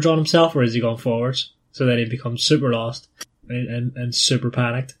backwards on himself or has he gone forwards? So then he becomes super lost and super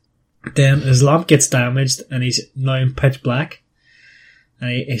panicked. Then his lamp gets damaged and he's now in pitch black.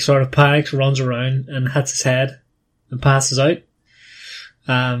 And he sort of panics, runs around and hits his head and passes out.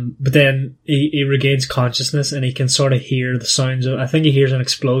 But then he regains consciousness and he can sort of hear the sounds of, I think he hears an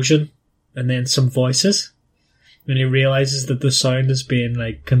explosion and then some voices. And he realizes that the sound is being,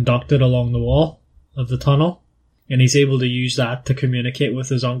 like, conducted along the wall of the tunnel. And he's able to use that to communicate with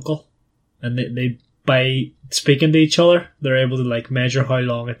his uncle. And they by speaking to each other, they're able to, like, measure how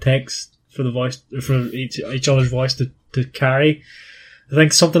long it takes for each other's voice to carry. I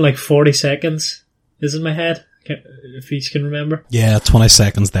think something like 40 seconds is in my head, if you can remember. Yeah, 20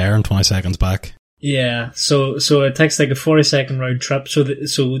 seconds there and 20 seconds back. Yeah, so it takes like a 40-second round trip. So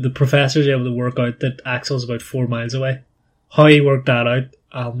the professor's able to work out that Axel's about 4 miles away. How he worked that out,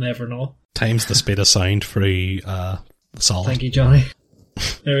 I'll never know. Times the speed of sound through solid. Thank you, Johnny.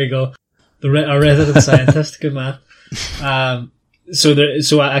 There we go. Our resident scientist, good man.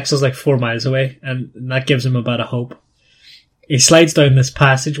 So Axel's like 4 miles away, and that gives him a bit of hope. He slides down this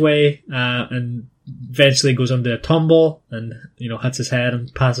passageway, and eventually goes into a tumble and, hits his head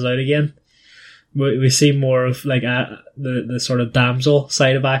and passes out again. We see more of like the sort of damsel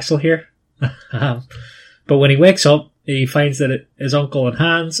side of Axel here. But when he wakes up, he finds that his uncle and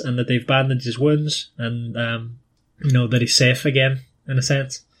Hans, and that they've bandaged his wounds, and that he's safe again in a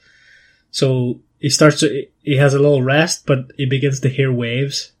sense. So he has a little rest, but he begins to hear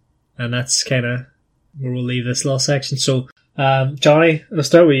waves, and that's kind of where we'll leave this little section. So, Johnny, let's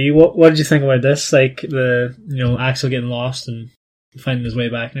start with you. What did you think about this? Like Axel getting lost and finding his way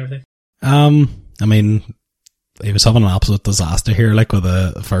back and everything. I mean, he was having an absolute disaster here, like with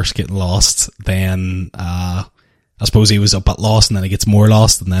the first getting lost. Then, I suppose he was a bit lost, and then he gets more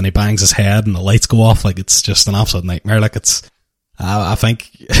lost, and then he bangs his head, and the lights go off. Like, it's just an absolute nightmare. Like, it's, I think,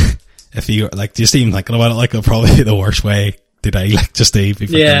 if you, like, just even thinking about it, like, it'll probably be the worst way to die. Like, just to be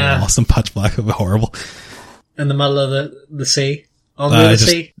freaking lost in pitch black would be horrible. In the middle of the sea. Under the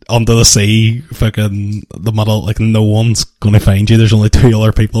sea. Under the sea, fucking the middle, like, no one's gonna find you. There's only 2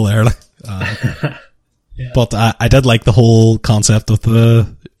 other people there, like. Yeah. But I did like the whole concept of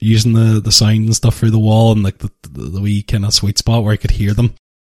using the sound and stuff through the wall, and like the wee kind of sweet spot where I could hear them.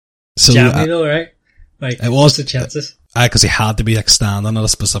 So jammy though, right? Like, it was what's the chances? Because he had to be like standing at a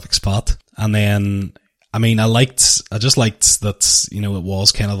specific spot, and then I just liked that it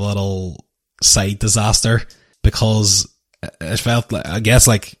was kind of a little side disaster, because it felt like, I guess,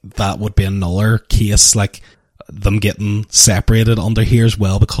 like that would be another case, like them getting separated under here as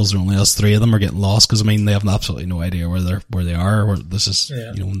well, because there only has 3 of them are getting lost, because they have absolutely no idea where they are, or this is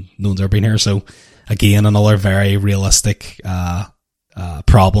no one's ever been here. So again, another very realistic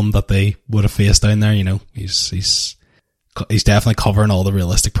problem that they would have faced down there. He's definitely covering all the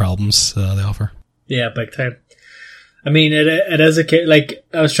realistic problems they offer. Yeah, big time. I mean, it is like,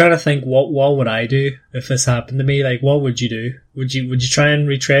 I was trying to think, what would I do if this happened to me? Like, what would you do? Would you try and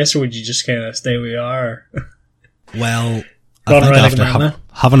retrace, or would you just kind of stay where you are? Well, I think after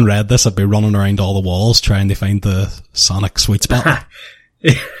having read this, I'd be running around all the walls trying to find the sonic sweet spot.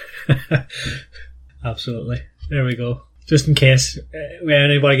 Absolutely. There we go. Just in case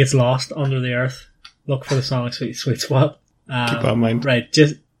anybody gets lost under the earth, look for the sonic sweet spot. Keep that in mind. Right.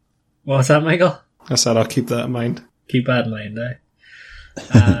 What's that, Michael? I said I'll keep that in mind. Keep that in mind,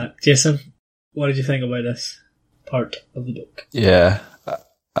 eh? Jason, what did you think about this part of the book? Yeah.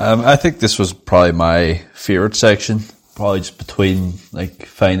 I think this was probably my favourite section, probably just between like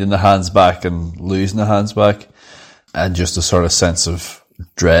finding the hands back and losing the hands back, and just a sort of sense of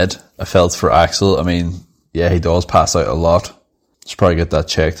dread I felt for Axel. I mean, yeah, he does pass out a lot. Should probably get that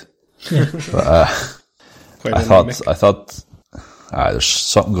checked. But I thought there's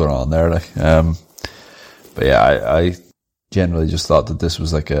something going on there. Like, but yeah, I generally just thought that this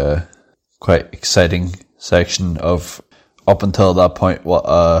was like a quite exciting section of, up until that point,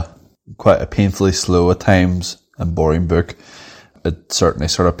 quite a painfully slow at times and boring book. It certainly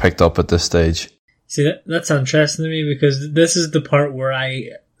sort of picked up at this stage. See, that's interesting to me, because this is the part where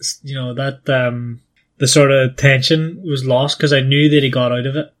the sort of tension was lost, because I knew that he got out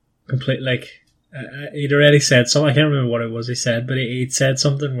of it completely. Like, he'd already said something. I can't remember what it was he said, but he'd said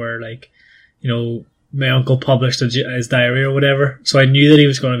something where, like, my uncle published his diary or whatever, so I knew that he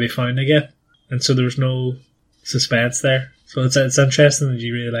was going to be found again, and so there was no suspense there. So it's interesting that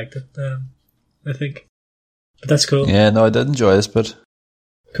you really liked it, I think. But that's cool. Yeah, no, I did enjoy this bit.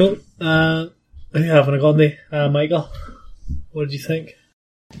 Cool. Are you having a Gandhi? Michael, what did you think?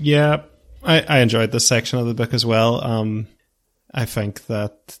 Yeah, I enjoyed this section of the book as well. I think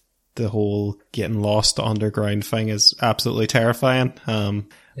that the whole getting lost underground thing is absolutely terrifying. I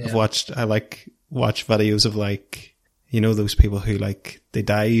watch videos of, like, those people who, like, they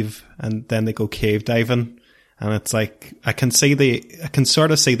dive and then they go cave diving. And it's like, I can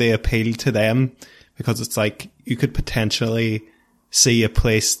sort of see the appeal to them, because it's like, you could potentially see a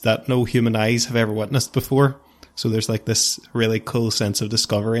place that no human eyes have ever witnessed before. So there's like this really cool sense of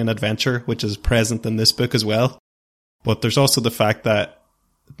discovery and adventure, which is present in this book as well. But there's also the fact that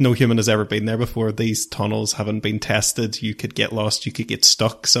no human has ever been there before. These tunnels haven't been tested. You could get lost. You could get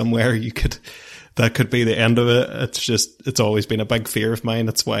stuck somewhere. That could be the end of it. It's always been a big fear of mine.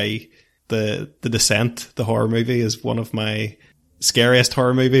 That's why The Descent, the horror movie, is one of my scariest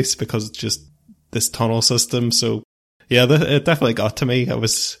horror movies, because it's just this tunnel system. So yeah, it definitely got to me. I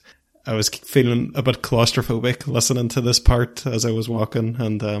was feeling a bit claustrophobic listening to this part as I was walking,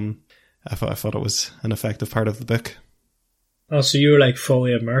 and I thought it was an effective part of the book. Oh, so you were like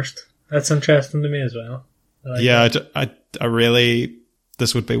fully immersed. That's interesting to me as well. I really,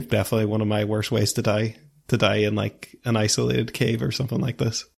 this would be definitely one of my worst ways to die in like an isolated cave or something like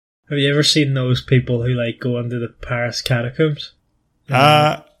this. Have you ever seen those people who like go into the Paris catacombs?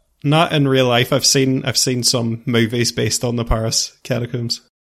 Not in real life. I've seen some movies based on the Paris catacombs.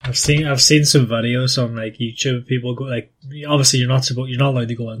 I've seen some videos on like YouTube. People go like, obviously you're not allowed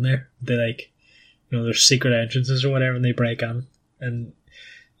to go in there. They like, there's secret entrances or whatever, and they break in, and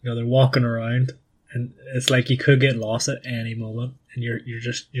they're walking around, and it's like you could get lost at any moment, and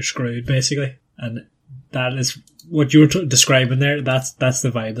you're screwed basically. And that is what you were describing there. That's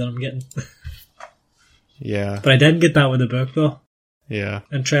the vibe that I'm getting. Yeah, but I didn't get that with the book though. Yeah,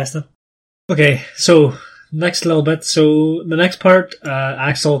 interesting. Okay, so next little bit. So the next part,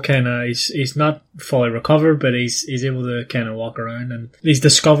 Axel he's not fully recovered, but he's able to kind of walk around, and he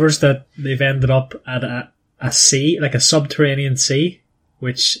discovers that they've ended up at a sea, like a subterranean sea,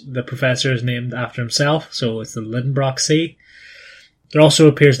 which the professor has named after himself. So it's the Lidenbrock Sea. There also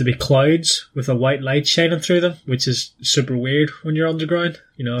appears to be clouds with a white light shining through them, which is super weird when you're underground.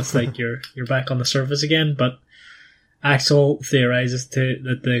 It's like you're back on the surface again, but Axel theorizes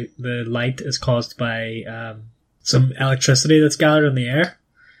that the light is caused by some electricity that's gathered in the air.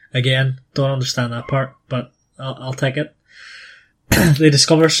 Again, don't understand that part, but I'll take it. They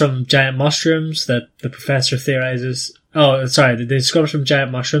discover some giant mushrooms that the professor theorizes... they discover some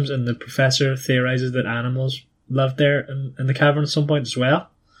giant mushrooms, and the professor theorizes that animals lived there in the cavern at some point as well.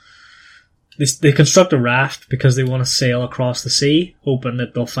 They construct a raft because they want to sail across the sea, hoping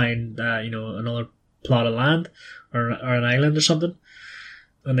that they'll find another plot of land or an island or something.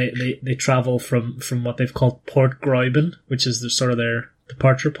 And they travel from what they've called Port Gräuben, which is their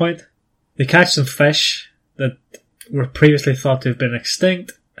departure point. They catch some fish that were previously thought to have been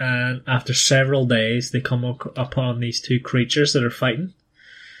extinct, and after several days they come upon these two creatures that are fighting.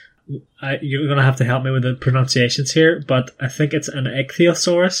 You're going to have to help me with the pronunciations here, but I think it's an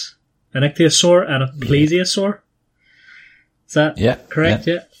ichthyosaur and a plesiosaur. Is that correct?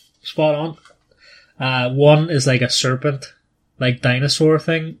 Yeah. Spot on. One is like a serpent, like dinosaur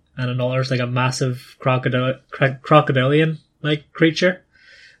thing, and another is like a massive crocodilian like creature,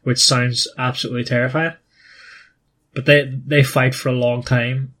 which sounds absolutely terrifying. But they fight for a long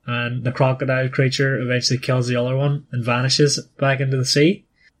time, and the crocodile creature eventually kills the other one and vanishes back into the sea.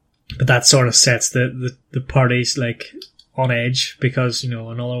 But that sort of sets the parties like on edge, because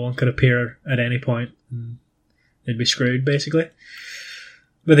another one could appear at any point and they'd be screwed basically.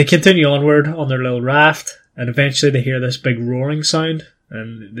 But they continue onward on their little raft, and eventually they hear this big roaring sound,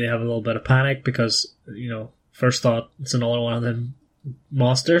 and they have a little bit of panic because first thought it's another one of them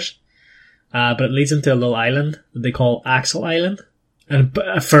monsters. But it leads them to a little island that they call Axel Island. And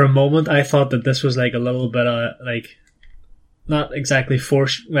for a moment I thought that this was like a little bit of like, not exactly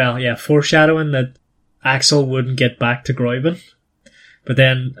foreshadowing that Axel wouldn't get back to Gräuben. But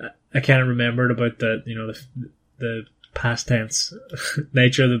then I kind of remembered about the past tense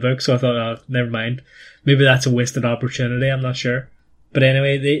nature of the book, so I thought, never mind. Maybe that's a wasted opportunity, I'm not sure. But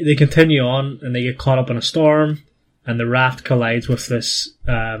anyway, they continue on, and they get caught up in a storm, and the raft collides with this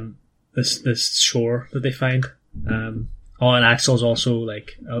shore that they find. And Axel's also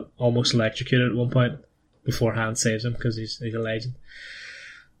like almost electrocuted at one point before Hans saves him, because he's a legend.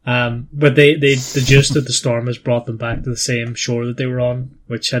 But they deduce that the storm has brought them back to the same shore that they were on,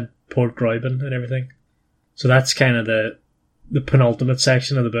 which had Port Gräuben and everything. So that's kind of the penultimate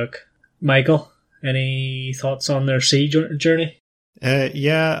section of the book. Michael, any thoughts on their sea journey?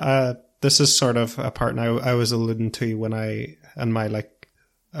 This is sort of a part now I was alluding to when in my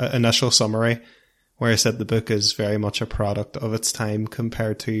initial summary, where I said the book is very much a product of its time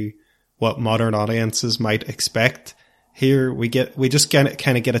compared to what modern audiences might expect. Here we just kind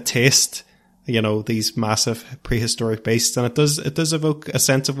of get a taste, these massive prehistoric beasts, and it does evoke a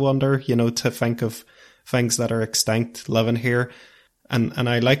sense of wonder, to think of things that are extinct living here, and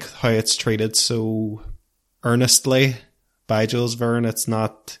I like how it's treated so earnestly by Jules Verne. It's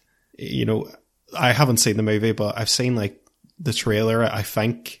not, I haven't seen the movie, but I've seen the trailer, I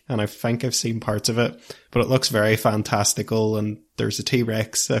think I've seen parts of it, but it looks very fantastical, and there's a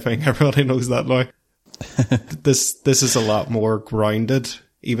T-Rex. I think everybody knows that now. This is a lot more grounded,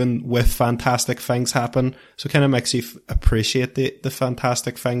 even with fantastic things happen, so it kind of makes you appreciate the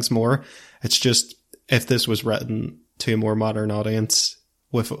fantastic things more. It's just, if this was written to a more modern audience,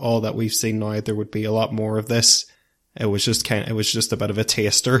 with all that we've seen now, there would be a lot more of this. It was just a bit of a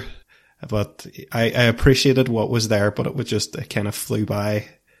taster. But I appreciated what was there, but it kind of flew by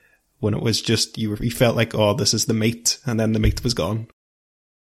when it was just, you felt like, oh, this is the meat, and then the meat was gone.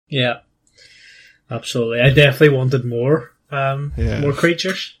 Yeah, absolutely. I definitely wanted more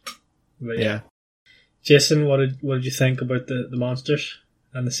creatures. But yeah. Jason, what did you think about the monsters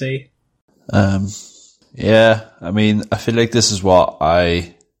and the sea? I mean, I feel like this is what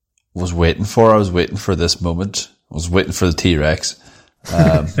I was waiting for. I was waiting for this moment. I was waiting for the T-Rex.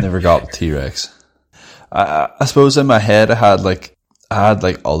 Never got T-Rex. I suppose in my head I had like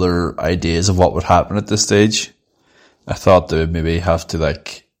other ideas of what would happen at this stage. I thought they would maybe have to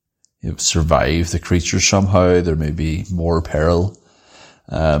like, survive the creatures somehow. There may be more peril.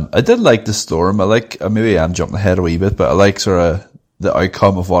 I did like the storm. Maybe I'm jumping ahead a wee bit, but I like sort of the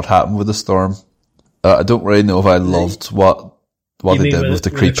outcome of what happened with the storm. I don't really know if I loved what they did with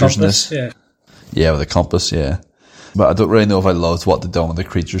the creatures in this. Yeah, with the compass, yeah. But I don't really know if I loved what they done with the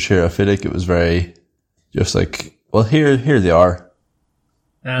creatures here. I feel like it was very, just like, well, here they are.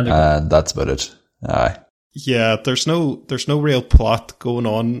 And that's about it. Aye. Yeah, there's no real plot going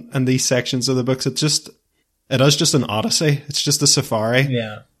on in these sections of the books. It is just an odyssey. It's just a safari.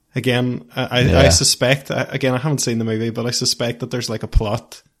 Yeah. Again, I suspect, again, I haven't seen the movie, but I suspect that there's like a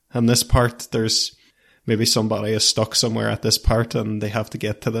plot. And this part, there's maybe somebody is stuck somewhere at this part and they have to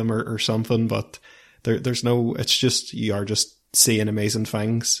get to them or something, but there's no, it's just, you are just seeing amazing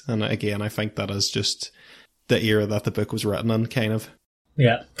things. And again, I think that is just the era that the book was written in, kind of.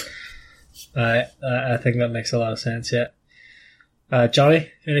 Yeah. I think that makes a lot of sense, yeah. Johnny,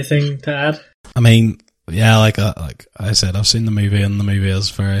 anything to add? I mean, yeah, like I said, I've seen the movie, and the movie is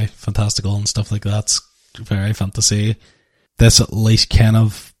very fantastical and stuff like that. It's very fantasy. This at least kind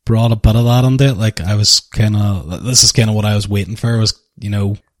of brought a bit of that into it. Like, this is kind of what I was waiting for, was,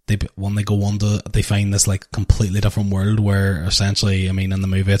 when they go on to, they find this like completely different world where essentially, I mean, in the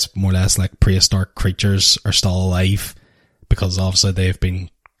movie it's more or less like prehistoric creatures are still alive, because obviously they've been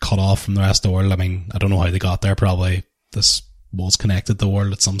cut off from the rest of the world. I mean, I don't know how they got there. Probably this was connected to the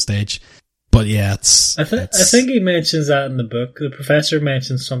world at some stage. But yeah, I think he mentions that in the book. The professor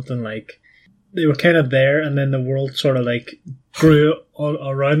mentions something like they were kind of there, and then the world sort of like grew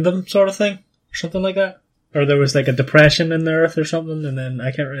around them, sort of thing, or something like that. Or there was like a depression in the earth or something, and then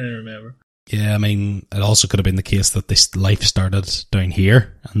I can't really remember. Yeah, I mean, it also could have been the case that this life started down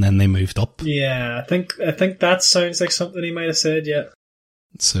here and then they moved up. Yeah, I think that sounds like something he might have said. Yeah.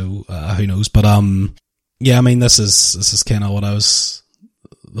 So who knows? But yeah, I mean, this is kind of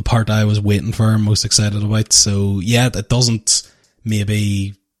the part I was waiting for and most excited about. So yeah, it doesn't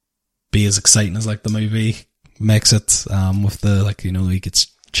maybe be as exciting as like the movie makes it. With the he gets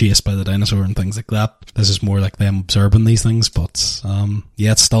chased by the dinosaur and things like that. This is more like them observing these things, but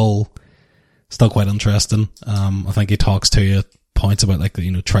yeah, it's still quite interesting. I think he talks to points about like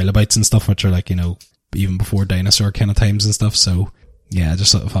trilobites and stuff, which are like even before dinosaur kind of times and stuff. So yeah,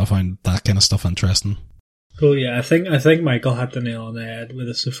 I find that kind of stuff interesting. Cool. Yeah, I think Michael had the nail on the head with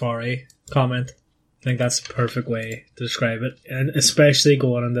the safari comment. I think that's the perfect way to describe it, and especially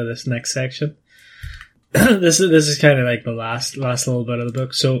going into this next section. This is kind of like the last little bit of the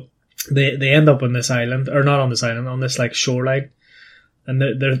book. So they end up on this island, or not on this island, on this like shoreline, and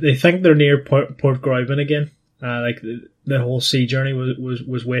they think they're near Port Gräuben again. Like the whole sea journey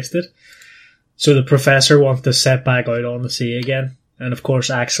was wasted. So the professor wants to set back out on the sea again, and of course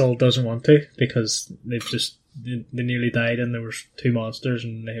Axel doesn't want to, because they nearly died and there was two monsters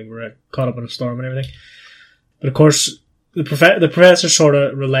and they were caught up in a storm and everything. But of course, the professor sort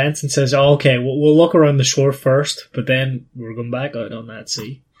of relents and says, "Oh, okay, we'll look around the shore first, but then we're going back out on that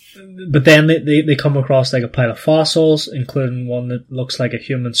sea." But then they come across like a pile of fossils, including one that looks like a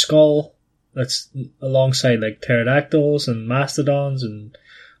human skull that's alongside like pterodactyls and mastodons and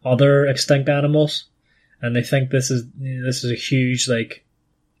other extinct animals. And they think this is a huge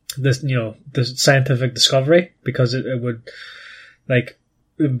this scientific discovery, because it would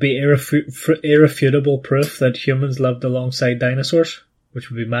be irrefutable proof that humans lived alongside dinosaurs, which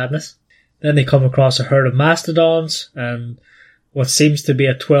would be madness. Then they come across a herd of mastodons and what seems to be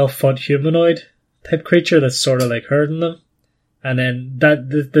a 12-foot humanoid type creature that's sort of like herding them. And then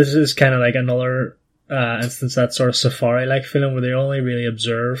this is kind of like another instance, that sort of safari-like feeling where they only really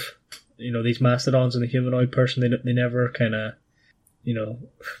observe, these mastodons and the humanoid person. They never kind of,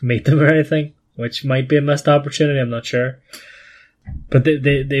 meet them or anything, which might be a missed opportunity. I'm not sure. But they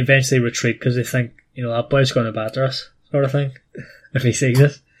eventually retreat because they think, that boy's going to batter us, sort of thing, if he sees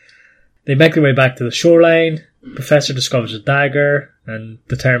us. They make their way back to the shoreline. Professor discovers a dagger and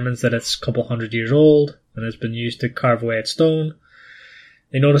determines that it's a couple hundred years old and has been used to carve away at stone.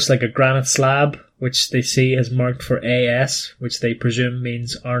 They notice like a granite slab, which they see is marked for AS, which they presume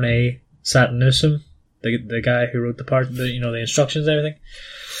means Arne Satanusum, the guy who wrote the instructions and everything.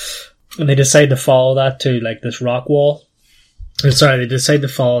 And they decide to follow that to like this rock wall. They decide to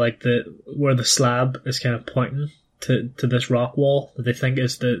follow like where the slab is kind of pointing to this rock wall that they think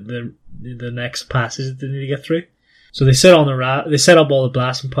is the next passage that they need to get through. So they sit on the raft, they set up all the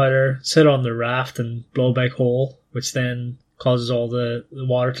blasting powder, sit on the raft and blow a big hole, which then causes all the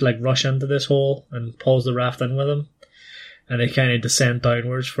water to like rush into this hole and pulls the raft in with them. and they kind of descend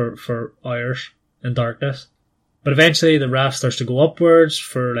downwards for hours in darkness. But eventually the raft starts to go upwards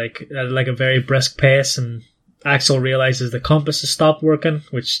for like a very brisk pace, and Axel realizes the compass has stopped working,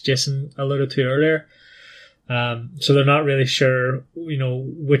 which Jason alluded to earlier. So they're not really sure,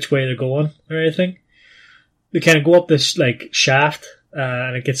 which way they're going or anything. They kind of go up this like shaft,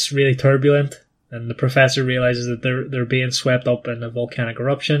 and it gets really turbulent, and the professor realizes that they're being swept up in a volcanic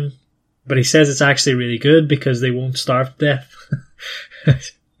eruption. But he says it's actually really good because they won't starve to death,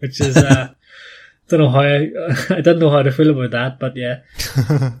 which is I didn't know how to feel about that, but yeah.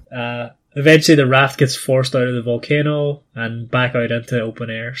 Eventually, the raft gets forced out of the volcano and back out into open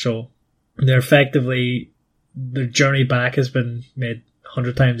air. So they're effectively, their journey back has been made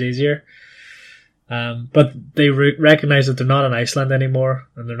 100 times easier. But they recognize that they're not in Iceland anymore,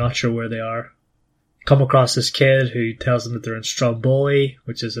 and they're not sure where they are. Come across this kid who tells them that they're in Stromboli,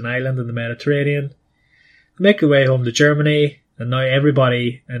 which is an island in the Mediterranean. They make their way home to Germany, and now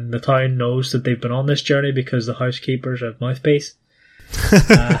everybody in the town knows that they've been on this journey because the housekeepers have mouthpiece.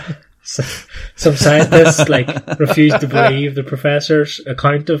 Some scientists refuse to believe the professor's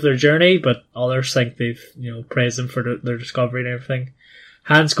account of their journey, but others think they've praised them for their discovery and everything.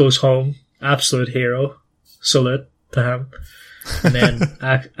 Hans goes home, absolute hero, salute to him. And then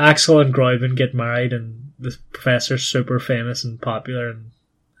Axel and Gräuben get married, and the professor's super famous and popular, and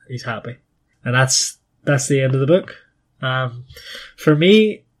he's happy. And that's the end of the book. For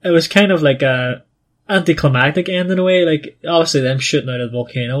me, it was kind of like a anticlimactic end in a way. Like, obviously them shooting out of the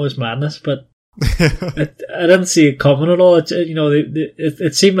volcano was madness, but I didn't see it coming at all.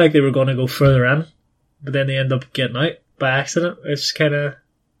 It seemed like they were going to go further in, but then they end up getting out by accident. It's kind of,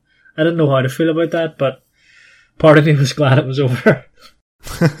 I didn't know how to feel about that, but part of me was glad it was over.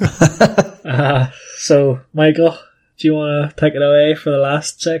 So, Michael, do you want to take it away for the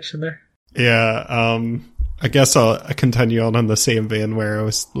last section there? Yeah, I guess I'll continue on in the same vein where I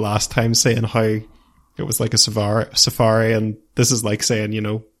was last time saying how it was like a safari, and this is like saying,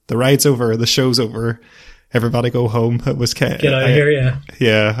 the ride's over, the show's over, everybody go home. It was kind of, get out of here, yeah.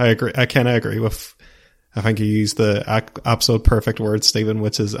 Yeah, I agree. I kind of agree with, I think you used the absolute perfect word, Stephen,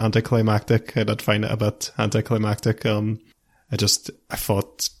 which is anticlimactic. I did find it a bit anticlimactic. I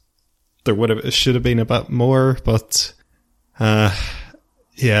thought it should have been a bit more, but,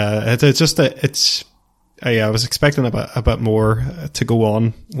 yeah, I was expecting a bit more to go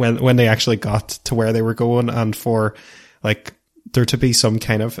on when they actually got to where they were going, and for like there to be some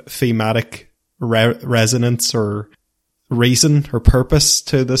kind of thematic resonance or reason or purpose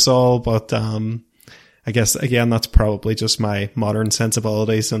to this all. But I guess again that's probably just my modern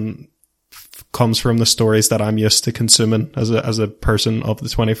sensibilities and comes from the stories that I'm used to consuming as a person of the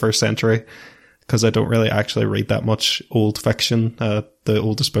 21st century. Because I don't really actually read that much old fiction. The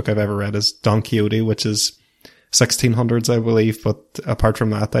oldest book I've ever read is Don Quixote, which is 1600s, I believe. But apart from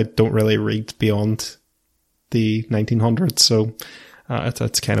that, I don't really read beyond the 1900s. So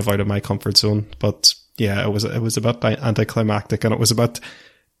it's kind of out of my comfort zone. But yeah, it was a bit anticlimactic, and it was a bit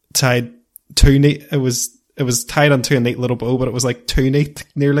tied too neat. It was tied onto a neat little bow, but it was like too neat,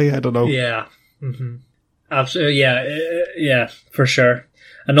 nearly. I don't know. Yeah. Mm-hmm. Absolutely. Yeah, for sure.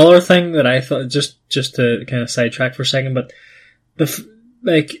 Another thing that I thought, just to kind of sidetrack for a second, but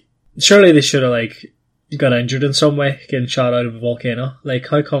surely they should have got injured in some way, getting shot out of a volcano. Like,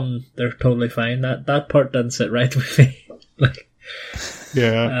 how come they're totally fine? That part didn't sit right with me.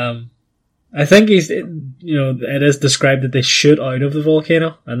 Yeah. I think it is described that they shoot out of the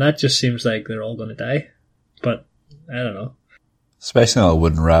volcano, and that just seems like they're all going to die. But I don't know. Especially on a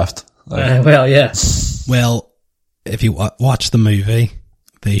wooden raft. Well, yeah. Well, if you watch the movie,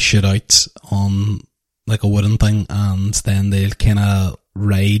 they shoot out on like a wooden thing, and then they'll kind of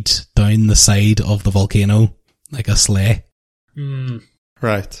ride down the side of the volcano like a sleigh.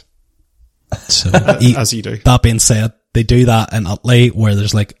 Right. So as you do. That being said, they do that in Utley, where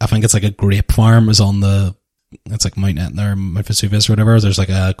there's I think it's like a grape farm is on it's like Mount Etna or Mount Vesuvius or whatever. There's like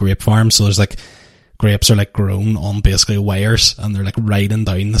a grape farm, so there's grapes are grown on basically wires, and they're riding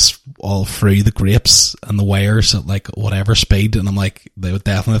down this all through the grapes and the wires at whatever speed, and I'm they would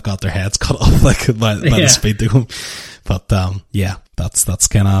definitely have got their heads cut off by the speed they go. But yeah, that's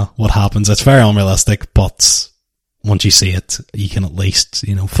kind of what happens. It's very unrealistic, but once you see it, you can at least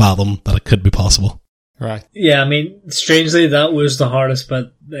fathom that it could be possible. Right. Yeah, I mean, strangely, that was the hardest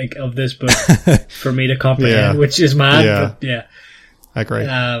bit of this book for me to comprehend, which is mad. Yeah. But yeah, I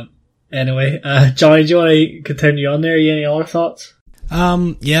agree. Anyway, Johnny, do you want to continue on there? You any other thoughts?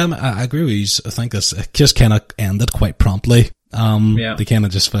 Yeah, I agree with you. I think it just kind of ended quite promptly. They kind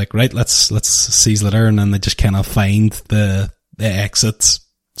of just right, let's seize later, and then they just kind of find the exits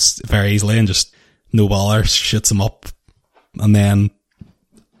very easily and just no bother, shoots them up, And then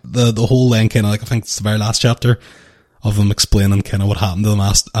the whole then kind of like, I think it's the very last chapter of them explaining kind of what happened to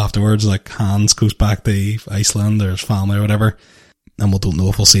them afterwards. Like Hans goes back to Iceland or his family or whatever, and we don't know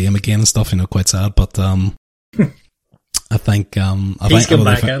if we'll see him again and stuff, quite sad. But I think he's come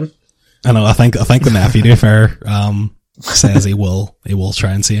back in. I know. I think the nephew, to be fair, says he will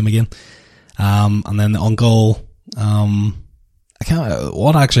try and see him again. And then the uncle,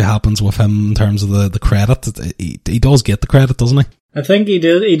 what actually happens with him in terms of the credit? He does get the credit, doesn't he? I think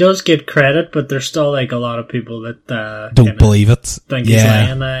he does get credit, but there's still like a lot of people that don't believe it. Think he's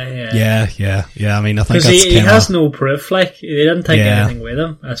lying there. Yeah. I mean, I think because he has no proof. Like they didn't take anything with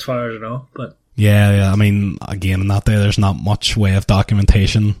him, as far as I know. But yeah. I mean, again, in that day, there's not much way of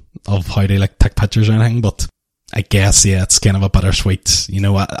documentation of how they like take pictures or anything. But I guess it's kind of a bittersweet,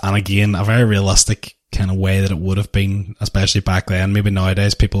 and again, a very realistic kind of way that it would have been, especially back then. Maybe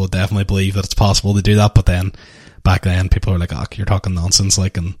nowadays people would definitely believe that it's possible to do that, but then back then people are like, oh, you're talking nonsense,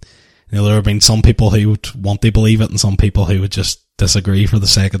 like, and there have been some people who would want to believe it and some people who would just disagree for the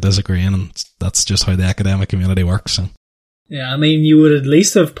sake of disagreeing, and that's just how the academic community works. So. Yeah, I mean, you would at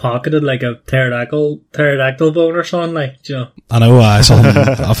least have pocketed like a pterodactyl bone or something, like, I know,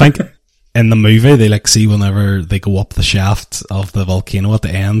 I think in the movie, they like see whenever they go up the shaft of the volcano at the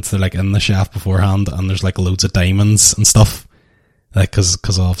end, they're like in the shaft beforehand, and there's like loads of diamonds and stuff, like because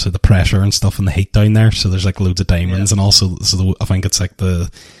obviously the pressure and stuff and the heat down there. So there's like loads of diamonds, and also I think it's like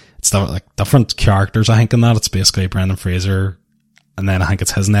it's like different characters. I think in that it's basically Brendan Fraser, and then I think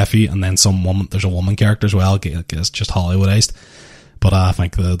it's his nephew, and then some woman. There's a woman character as well. It's just Hollywoodized. But I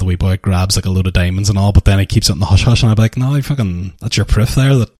think the wee boy grabs like a load of diamonds and all, but then he keeps it in the hush hush, and I'd be like, no, that's your proof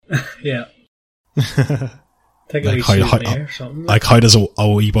there. That yeah. Take like or something. Like how does a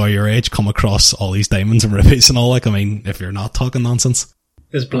wee boy your age come across all these diamonds and rubies and all? Like, I mean, if you're not talking nonsense.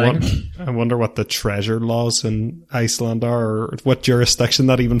 Is blank. I wonder what the treasure laws in Iceland are, or what jurisdiction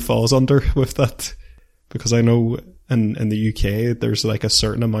that even falls under with that. Because I know in the UK there's like a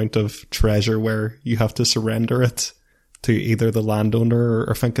certain amount of treasure where you have to surrender it to either the landowner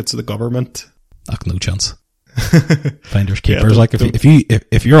or I think it's the government. Like, no chance. Finders keepers. Like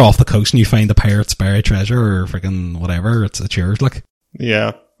if you're off the coast and you find a pirate's buried treasure or freaking whatever, it's yours. Like,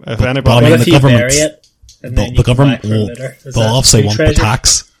 yeah. But I mean, the government will obviously want the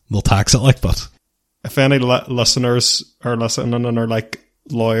tax. They'll tax it, like, but if any listeners are listening and are like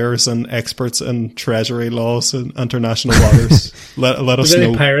lawyers and experts in treasury laws and international waters, let us know.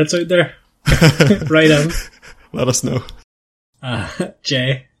 Any pirates out there? Right on. Let us know.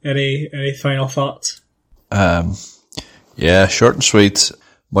 Jay, any final thoughts? Yeah, short and sweet.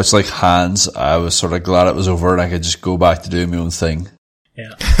 Much like Hans, I was sort of glad it was over and I could just go back to doing my own thing.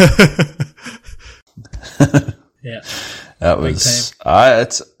 Yeah. Yeah. That was, I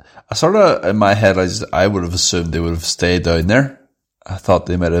sort of, in my head, I would have assumed they would have stayed down there. I thought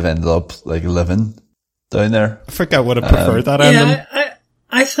they might have ended up like living down there. I think I would have preferred that ending.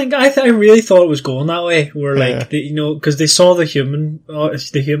 I really thought it was going that way, where like because they saw the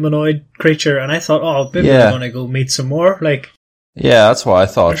humanoid creature, and I thought, oh, maybe they're going to go meet some more. Like, yeah, that's what I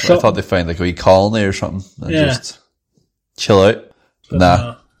thought. I thought they'd find like a wee colony or something and just chill out. But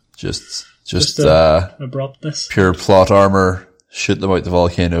nah, just abruptness. Pure plot armor. Shoot them out the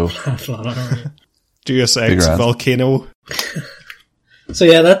volcano. Plot armor. Deus Ex volcano. So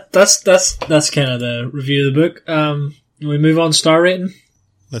yeah, that's kind of the review of the book. We move on to star rating.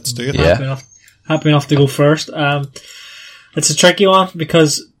 Let's do it. Yeah. Happy enough to go first. It's a tricky one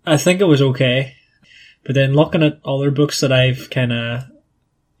because I think it was okay, but then looking at other books that I've kind of,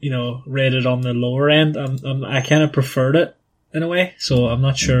 rated on the lower end, I kind of preferred it in a way. So I'm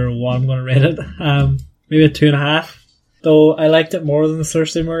not sure what I'm going to rate it. Maybe a 2.5. Though I liked it more than the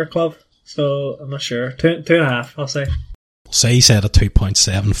Thursday Murder Club, so I'm not sure. 2.5, I'll say. Say he said a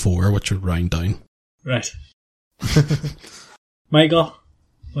 2.74, which would round down. Right. Michael,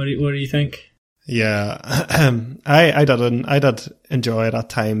 what do you think? Yeah, I did enjoy it at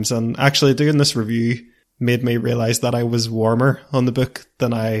times, and actually doing this review made me realise that I was warmer on the book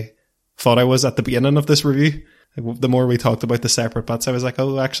than I thought I was at the beginning of this review. The more we talked about the separate bits, I was like,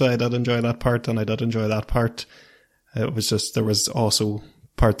 oh, actually I did enjoy that part, and I did enjoy that part. It was just, there was also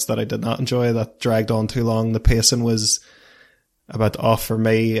parts that I did not enjoy that dragged on too long. The pacing was a bit off for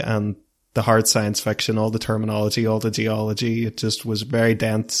me, and the hard science fiction, all the terminology, all the geology, it just was very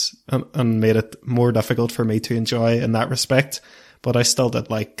dense and made it more difficult for me to enjoy in that respect. But I still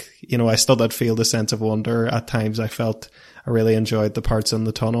did I still did feel the sense of wonder at times. I really enjoyed the parts in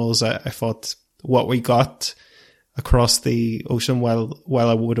the tunnels. I thought what we got across the ocean, while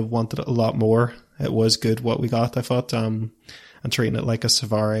I would have wanted a lot more, it was good what we got, I thought. And and treating it like a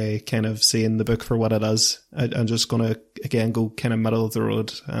Savare, kind of seeing the book for what it is. I'm just going to, again, go kind of middle of the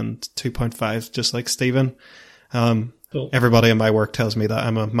road and 2.5, just like Stephen. Cool. Everybody in my work tells me that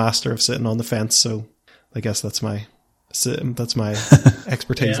I'm a master of sitting on the fence, so I guess that's my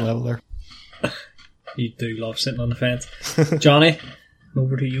expertise level there. You do love sitting on the fence. Johnny,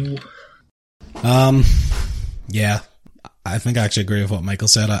 over to you. Yeah, I think I actually agree with what Michael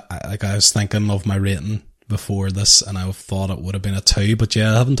said. I was thinking of my rating before this, and I thought it would have been a 2, but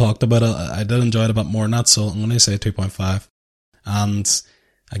yeah, I haven't talked about it. I did enjoy it a bit more than that, so I'm going to say 2.5. And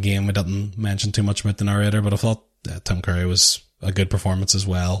again, we didn't mention too much about the narrator, but I thought Tim Curry was a good performance as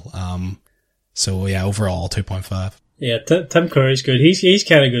well. So yeah, overall 2.5. Yeah, Tim Curry's good. He's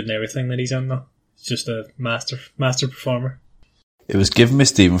kind of good in everything that he's in, though. He's just a master performer. It was giving me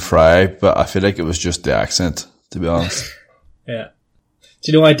Stephen Fry, but I feel like it was just the accent, to be honest. Yeah.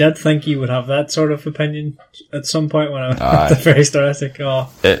 Do you know, I did think you would have that sort of opinion at some point when at the very start. I was like, oh.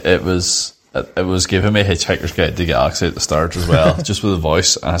 It was giving me Hitchhiker's Guide to the Galaxy at the start as well, just with the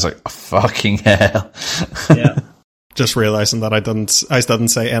voice, and I was like, oh, fucking hell. Yeah. Just realising that I didn't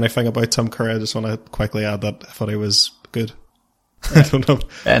say anything about Tim Curry. I just want to quickly add that I thought he was good. I don't know.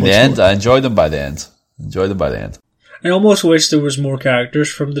 In the end, I enjoyed them by the end. I almost wish there was more characters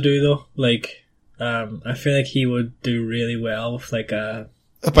from the dude, though. Like, I feel like he would do really well with like a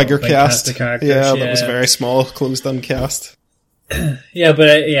bigger cast. Of characters. Yeah, that was very small, closed-in cast. Yeah,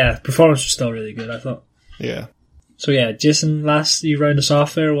 but performance was still really good, I thought. Yeah. So yeah, Jason, last you round us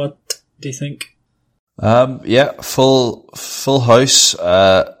off there. What do you think? Yeah, full house.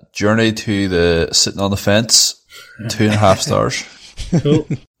 Journey to the sitting on the fence. 2.5 stars. Cool.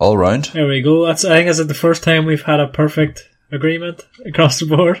 All round. There we go. I think it's the first time we've had a perfect agreement across the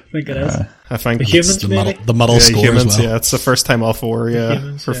board. I think it is. I think the humans, maybe? The muddle score humans, as well. Yeah, it's the first time all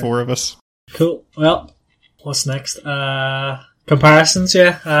 4, for 4 of us. Cool. Well, what's next? Comparisons,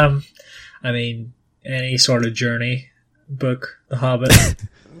 yeah. I mean, any sort of journey book, The Hobbit.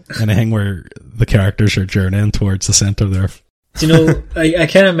 Anything where the characters are journeying towards the centre there. Do you know, I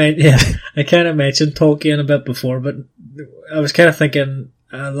kind of mentioned Tolkien a bit before, but I was kind of thinking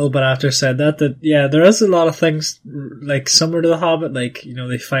a little bit after I said that yeah, there is a lot of things like similar to The Hobbit, like, you know,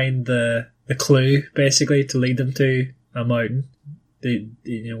 they find the clue basically to lead them to a mountain. They,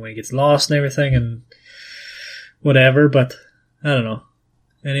 you know, when he gets lost and everything and whatever, but I don't know.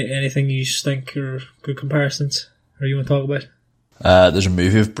 Anything you think are good comparisons or you want to talk about? There's a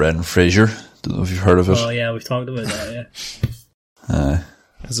movie of Brendan Fraser. Don't know if you've heard of it. Oh yeah, we've talked about that, yeah.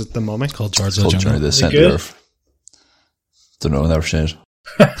 Is it The Mummy? Called George Journey to the Centre of Earth. Don't know, I've never seen it.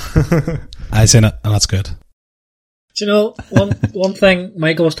 I've seen it, and that's good. Do you know, one thing,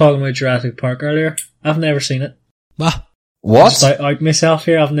 Michael was talking about Jurassic Park earlier. I've never seen it. What? Just out myself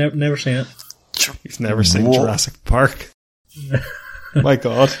here, I've never seen it. You've never seen Jurassic Park? My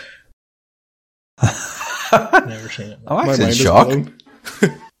God. Never seen it. I'm actually in shock.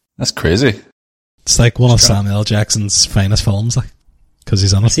 That's crazy. It's like one of Samuel L. Jackson's finest films, like, because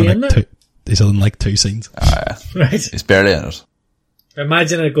he's on it for like he's in like 2 scenes. Yeah. Right. He's barely in it.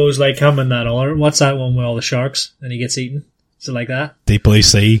 Imagine it goes like him in that other. What's that one with all the sharks and he gets eaten? Is it like that? Deep Blue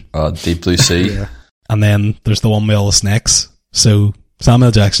Sea. Deep Blue Sea. Yeah. And then there's the one with all the snakes. So Samuel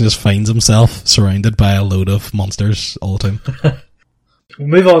L. Jackson just finds himself surrounded by a load of monsters all the time. We'll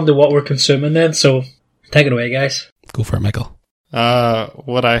move on to what we're consuming then. So take it away, guys. Go for it, Michael.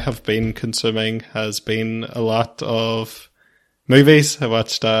 What I have been consuming has been a lot of movies. I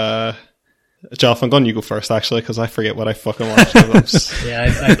watched, Jeff, I'm going you go first actually, because I forget what I fucking watched.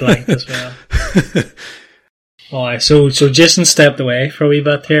 Yeah, I blanked as well. Alright, so Jason stepped away for a wee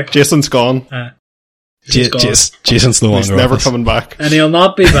bit here. Jason's gone. Jason's no longer. He's never coming back. And he'll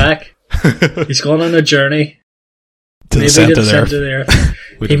not be back. He's gone on a journey. to the centre there.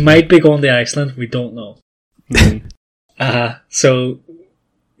 He might be going to Iceland, we don't know. So,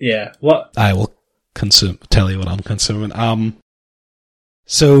 yeah, what? I will tell you what I'm consuming.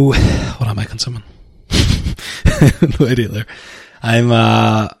 So, what am I consuming? No idea there.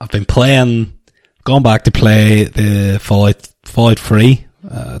 I've been gone back to play the Fallout 3.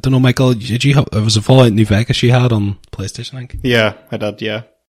 I don't know, Michael, did you have, it was a Fallout New Vegas you had on PlayStation, I think? Yeah, I did, yeah.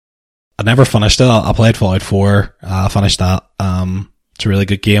 I never finished it. I played Fallout 4. I finished that. It's a really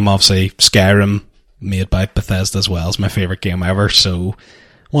good game. Obviously, Skyrim, made by Bethesda as well, is my favourite game ever. So,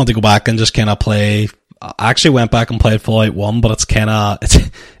 I wanted to go back and just kind of play. I actually went back and played Fallout 1, but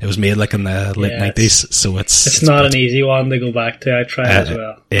it was made like in the late 90s, so it's not an easy one to go back to. I tried as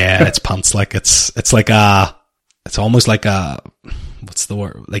well. Yeah, it's pants. Like, it's almost like what's the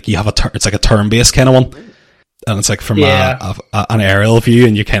word? Like, you have it's like a turn-based kind of one. And it's like from an aerial view,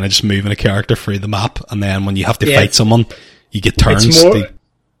 and you're kind of just moving a character through the map, and then when you have to fight someone, you get turns.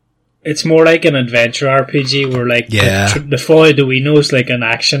 It's more like an adventure RPG where like the Follow the Weeno is like an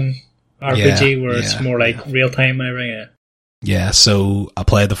action RPG where it's more like real time and everything. Yeah, so I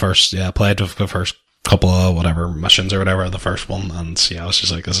played the first couple of whatever missions or whatever, the first one, and I was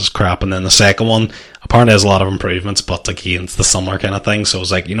just like, this is crap. And then the second one apparently has a lot of improvements, but again, it's the summer kind of thing. So I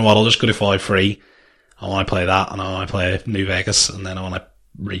was like, you know what, I'll just go to Fallout 3. I want to play that, and I want to play New Vegas, and then I want to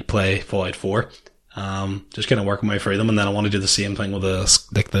replay Fallout 4. Just kind of working my way through them, and then I want to do the same thing with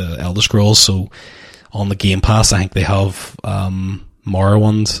the Elder Scrolls. So on the Game Pass, I think they have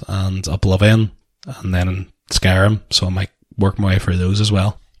Morrowind and Oblivion, and then Skyrim. So I might work my way through those as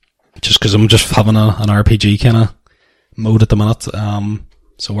well, just because I'm just having an RPG kind of mode at the minute.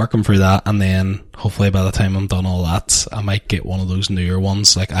 So working through that, and then hopefully by the time I'm done all that, I might get one of those newer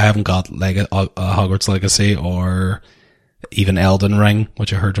ones. Like I haven't got Hogwarts Legacy or even Elden Ring,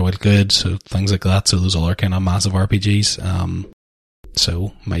 which I heard was good, so things like that. So those other kind of massive RPGs.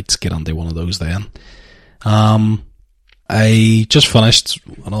 So might get onto one of those then. I just finished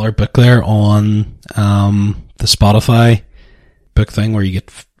another book there on the Spotify book thing, where you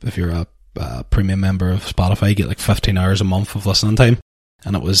get, if you're a premium member of Spotify, you get like 15 hours a month of listening time.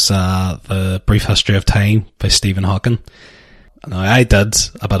 And it was The Brief History of Time by Stephen Hawking. Now, I did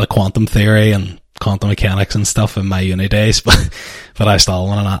a bit of quantum theory and quantum mechanics and stuff in my uni days, but I still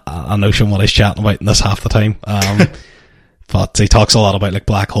want a notion what he's chatting about in this half the time. But he talks a lot about like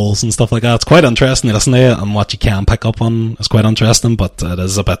black holes and stuff like that. It's quite interesting to listen to it, and what you can pick up on is quite interesting, but it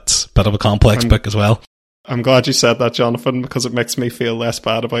is a bit of a complex book as well. I'm glad you said that, Jonathan, because it makes me feel less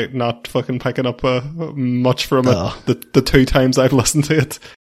bad about not fucking picking up much from it the 2 times I've listened to it.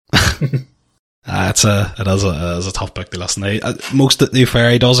 It is a tough book to listen to. Most of the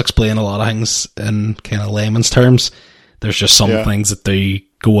fair, he does explain a lot of things in kind of layman's terms. There's just some things that they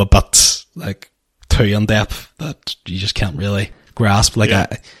go a bit like too in depth that you just can't really grasp.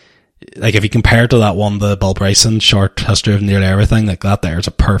 Like if you compare it to that one, the Bill Bryson short history of nearly everything, like that there's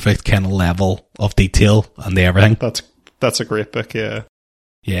a perfect kind of level of detail and the everything. That's a great book, yeah.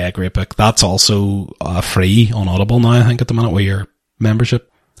 Yeah, great book. That's also free on Audible now, I think, at the minute, with your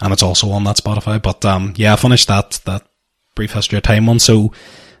membership. And it's also on that Spotify. But I finished that Brief History of Time one. So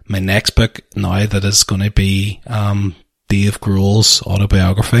my next book now that is going to be Dave Grohl's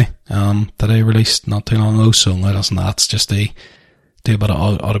autobiography that I released not too long ago. So I'm going to listen to that. It's just do a bit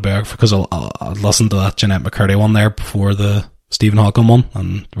of autobiography, because I listened to that Jeanette McCurdy one there before the Stephen Hawking one,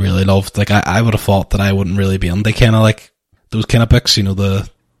 and really loved, like, I would have thought that I wouldn't really be into kind of like those kind of books, you know, the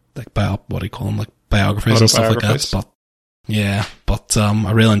like what do you call them, like biographies and stuff like that. But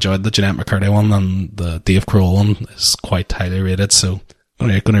I really enjoyed the Jeanette McCurdy one, and the Dave Grohl one is quite highly rated, so I'm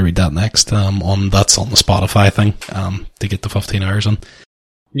going to read that next. That's on the Spotify thing to get the 15 hours on.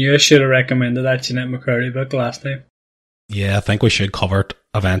 You should have recommended that Jeanette McCurdy book last time. Yeah, I think we should cover it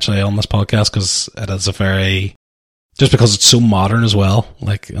eventually on this podcast, because it is just because it's so modern as well,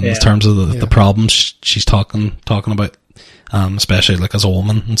 like in terms of the problems she's talking about, especially like as a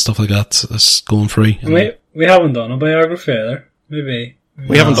woman and stuff like that, is going through. We haven't done a biography either. Maybe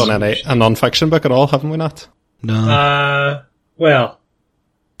we haven't done a non-fiction book at all, haven't we not? No. Well,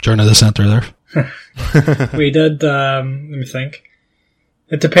 Journey to the Centre there. We did, let me think.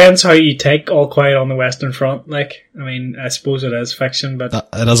 It depends how you take All Quiet on the Western Front. Like, I mean, I suppose it is fiction, but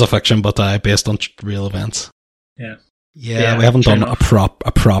it is a fiction, but based on real events. Yeah, we haven't done a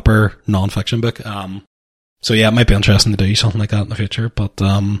proper non-fiction book. So yeah, it might be interesting to do something like that in the future. But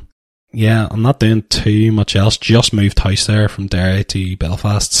I'm not doing too much else. Just moved house there from Derry to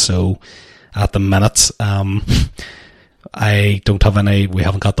Belfast, so at the minute, I don't have we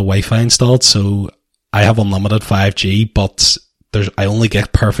haven't got the Wi-Fi installed, so I have unlimited 5G, but I only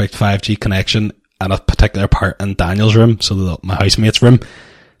get perfect 5G connection at a particular part in Daniel's room, so my housemate's room,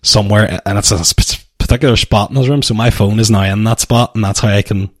 somewhere, and it's a particular spot in his room, so my phone is now in that spot, and that's how I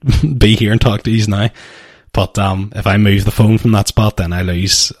can be here and talk to you now. But if I move the phone from that spot, then I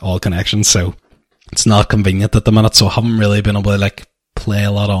lose all connections, so it's not convenient at the minute, so I haven't really been able to like play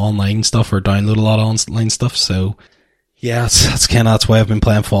a lot of online stuff or download a lot of online stuff, so yeah, that's why I've been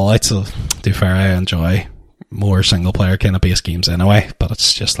playing Fallout. So to be fair, I enjoy more single player kind of based games anyway, but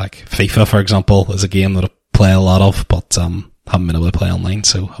it's just like FIFA, for example, is a game that I play a lot of, but haven't been able to play online,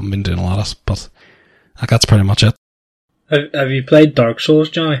 so haven't been doing a lot of, but that's pretty much it. Have you played Dark Souls,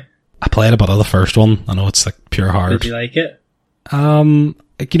 Johnny? I played a bit of the first one. I know it's like pure hard. Did you like it?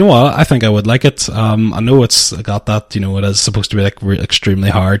 You know what? I think I would like it. I know it's got that, you know, it is supposed to be like extremely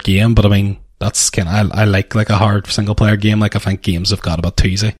hard game, but I mean, that's kind of, I like a hard single player game. Like, I think games have got a bit too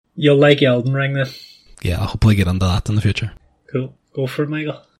easy. You'll like Elden Ring then? Yeah, I'll hopefully get into that in the future. Cool. Go for it,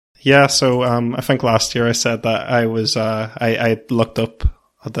 Michael. Yeah, so I think last year I said that I looked up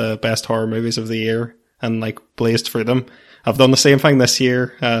the best horror movies of the year and like blazed through them. I've done the same thing this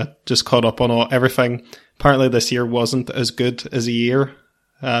year, just caught up on everything. Apparently this year wasn't as good as a year,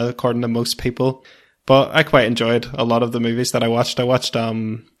 according to most people, but I quite enjoyed a lot of the movies that I watched. I watched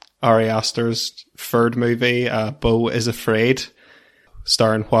Ari Aster's third movie, Beau is Afraid,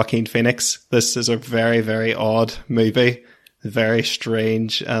 starring Joaquin Phoenix. This is a very, very odd movie. Very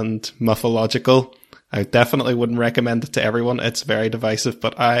strange and mythological. I definitely wouldn't recommend it to everyone. It's very divisive,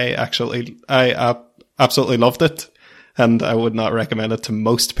 but I absolutely loved it. And I would not recommend it to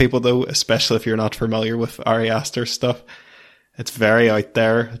most people though, especially if you're not familiar with Ari Aster stuff. It's very out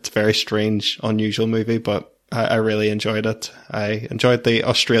there. It's a very strange, unusual movie, but I really enjoyed it. I enjoyed the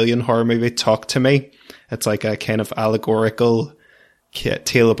Australian horror movie Talk to Me. It's like a kind of allegorical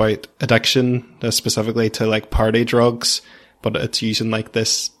tale about addiction, specifically to like party drugs. But it's using like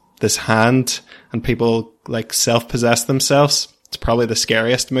this hand and people like self-possess themselves. It's probably the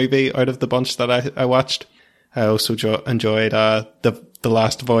scariest movie out of the bunch that I watched. I also enjoyed the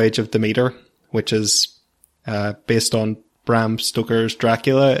Last Voyage of Demeter, which is based on Bram Stoker's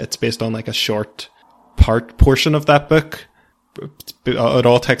Dracula. It's based on like a short portion of that book. It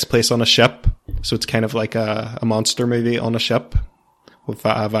all takes place on a ship, so it's kind of like a monster movie on a ship with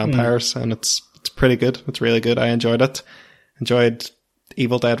vampires, and it's pretty good. It's really good. I enjoyed it. Enjoyed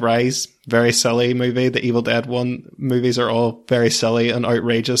Evil Dead Rise. Very silly movie. The Evil Dead movies are all very silly and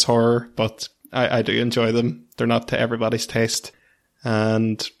outrageous horror, but I do enjoy them. They're not to everybody's taste.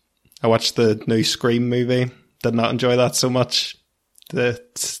 And I watched the new Scream movie. Did not enjoy that so much.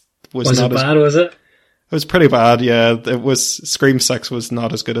 Was it bad, was it? It was pretty bad, yeah. Scream 6 was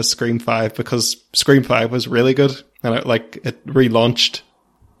not as good as Scream 5 because Scream 5 was really good. And it relaunched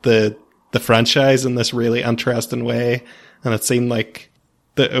the franchise in this really interesting way. And it seemed like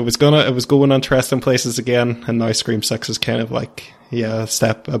that it was going interesting places again, and now Scream 6 is kind of like,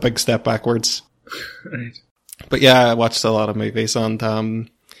 a big step backwards. Right. But yeah, I watched a lot of movies, and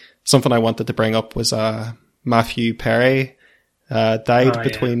something I wanted to bring up was Matthew Perry died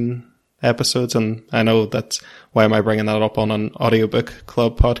between episodes, and I know that's why am I bringing that up on an audiobook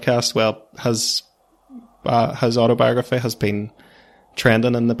club podcast? Well, his autobiography has been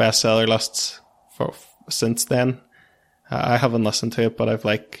trending in the bestseller lists since then. I haven't listened to it, but I've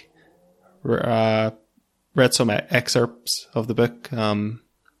read some excerpts of the book, and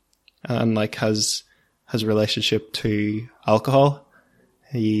like his relationship to alcohol.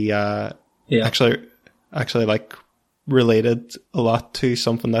 He actually like related a lot to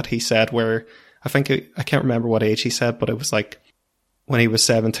something that he said where I can't remember what age he said, but it was like when he was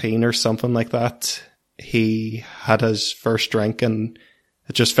 17 or something like that, he had his first drink and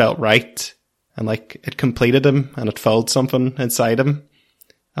it just felt right. And like it completed him and it filled something inside him.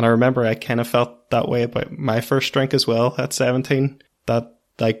 And I remember I kind of felt that way about my first drink as well at 17. That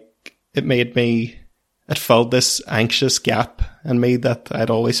like it filled this anxious gap in me that I'd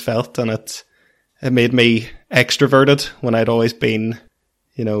always felt, and it made me extroverted when I'd always been,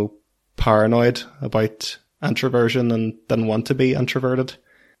 paranoid about introversion and didn't want to be introverted.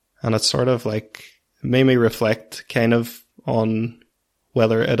 And it sort of like made me reflect kind of on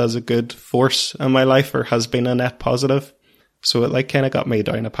whether it is a good force in my life or has been a net positive. So it like kind of got me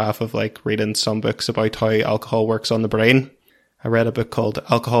down a path of like reading some books about how alcohol works on the brain. I read a book called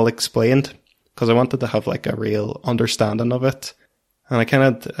Alcohol Explained because I wanted to have like a real understanding of it. And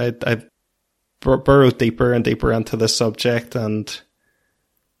I burrowed deeper and deeper into this subject, and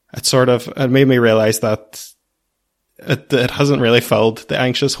it made me realize that it hasn't really filled the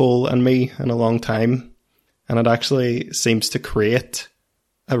anxious hole in me in a long time. And it actually seems to create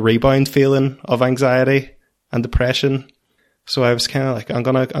a rebound feeling of anxiety and depression. So I was kind of like, I'm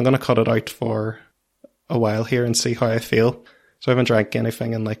gonna cut it out for a while here and see how I feel. So I haven't drank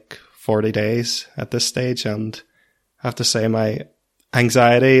anything in like 40 days at this stage, and I have to say my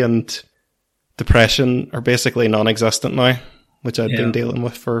anxiety and depression are basically non-existent now, which I've been dealing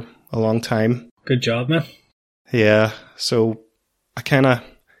with for a long time. Good job, man. Yeah, so I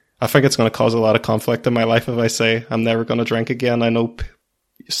think it's going to cause a lot of conflict in my life if I say I'm never going to drink again. I know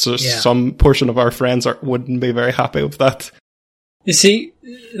some portion of our friends wouldn't be very happy with that. You see,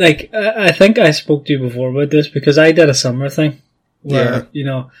 like, I think I spoke to you before about this because I did a summer thing where,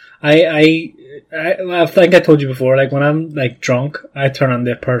 I think I told you before, like, when I'm, like, drunk, I turn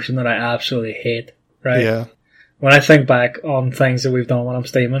into a person that I absolutely hate, right? Yeah. When I think back on things that we've done when I'm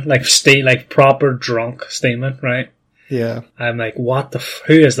steaming, like proper drunk steaming, right? Yeah. I'm like,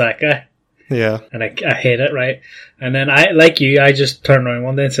 who is that guy? Yeah. And I hate it, right? And then I just turn around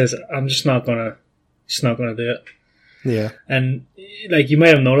one day and says, I'm just not gonna do it. Yeah. And like you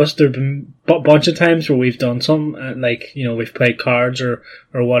might have noticed, there've been a bunch of times where we've done some, like, you know, we've played cards or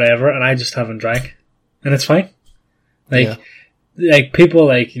whatever, and I just haven't drank, and it's fine. Like, like people,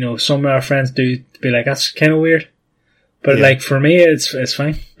 like, you know, some of our friends do be like, that's kind of weird. But like for me, it's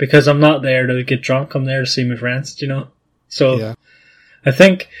fine because I'm not there to get drunk. I'm there to see my friends, you know. So I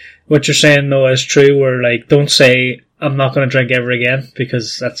think what you're saying though is true. Where like, don't say I'm not going to drink ever again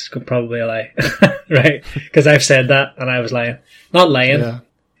because that's probably a lie, right? Because I've said that and I was lying, not lying,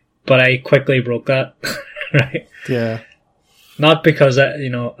 but I quickly broke that, right? Yeah. Not because I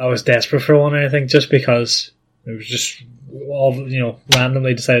was desperate for one or anything, just because it was just all, you know,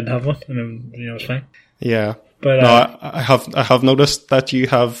 randomly decided to have one, and then, you know, it's fine. Yeah. But no, I have noticed that you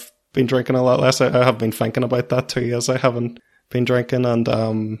have been drinking a lot less. I have been thinking about that too, as I haven't been drinking,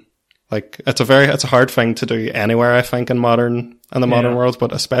 and like it's a hard thing to do anywhere, I think, in the modern world,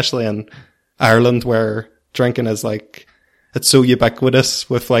 but especially in Ireland, where drinking is like, it's so ubiquitous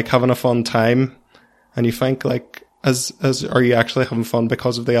with like having a fun time, and you think like, are you actually having fun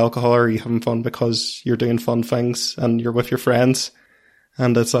because of the alcohol, or are you having fun because you're doing fun things and you're with your friends?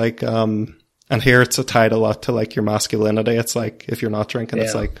 And it's like, and here it's tied a lot to like your masculinity. It's like, if you're not drinking,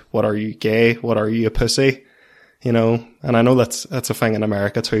 it's like, what are you, gay? What are you, a pussy? You know, and I know that's a thing in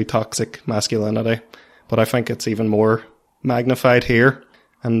America too, toxic masculinity, but I think it's even more magnified here.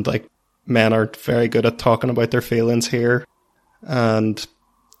 And like, men are very good at talking about their feelings here, and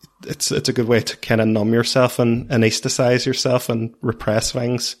it's a good way to kind of numb yourself and anesthetize yourself and repress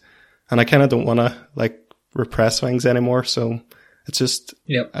things. And I kind of don't want to like repress things anymore. So it's just,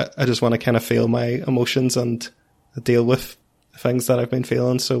 I just want to kind of feel my emotions and deal with things that I've been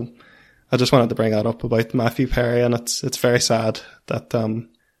feeling. So I just wanted to bring that up about Matthew Perry, and it's very sad that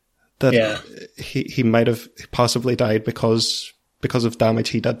he might have possibly died because of damage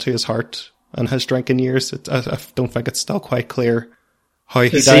he did to his heart and his drinking years. I don't think it's still quite clear how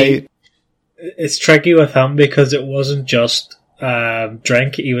he died. It's tricky with him because it wasn't just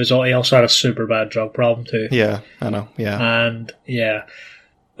drink. He also had a super bad drug problem too. Yeah, I know. Yeah, and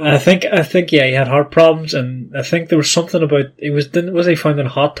I think he had heart problems, and I think there was something about was he found in a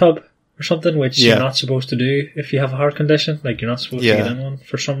hot tub or something, which you're not supposed to do if you have a heart condition. Like, you're not supposed to get in one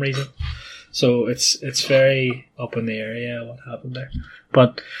for some reason. So it's very up in the air, what happened there.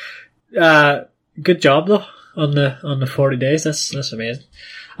 But good job though on the 40 days. That's amazing.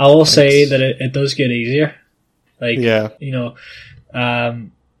 I will say that it does get easier. Like, you know,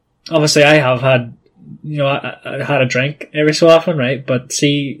 obviously I have had, you know, I had a drink every so often, right? But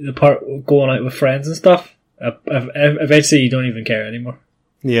see, the part going out with friends and stuff, eventually you don't even care anymore.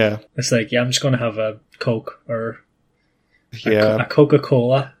 Yeah. It's like, I'm just going to have a Coke or a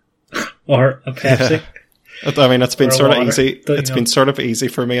Coca-Cola or a Pepsi. I mean, it's been sort water. of easy. It's been sort of easy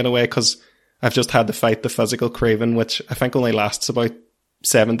for me in a way, because I've just had to fight the physical craving, which I think only lasts about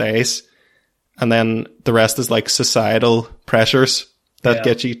 7 days. And then the rest is like societal pressures that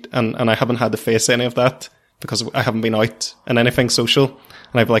get you. And I haven't had to face any of that because I haven't been out in anything social.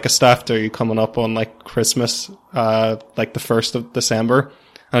 And I have like a staff do coming up on like Christmas, like the 1st of December.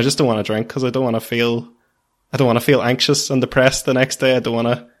 And I just don't want to drink because I don't want to feel anxious and depressed the next day. I don't want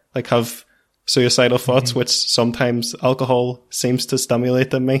to like have suicidal thoughts, which sometimes alcohol seems to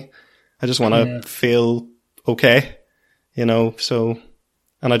stimulate in me. I just want to feel okay, you know, so,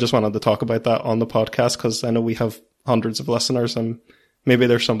 and I just wanted to talk about that on the podcast because I know we have hundreds of listeners, and maybe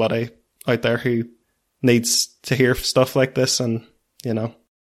there's somebody out there who needs to hear stuff like this, and, you know.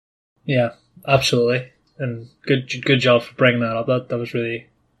 Yeah, absolutely. And good job for bringing that up. That was really,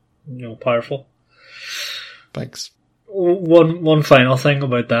 you know, powerful. Thanks. One final thing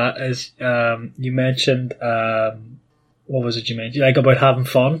about that is, you mentioned, what was it you mentioned? Like, about having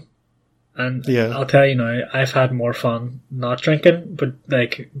fun. And I'll tell you now, I've had more fun not drinking, but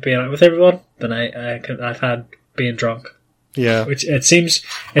like being out with everyone, than I've had being drunk. Yeah. Which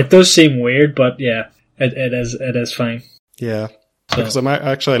it does seem weird, but yeah, it is fine. Yeah. So. Because I'm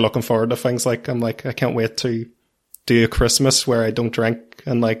actually looking forward to things like, I can't wait to do a Christmas where I don't drink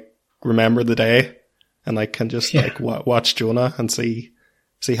and like remember the day, and like can just like watch Jonah and see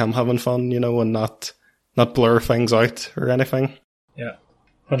him having fun, you know, and not blur things out or anything. Yeah.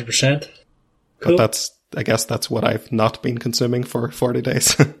 100%. Cool. But I guess that's what I've not been consuming for 40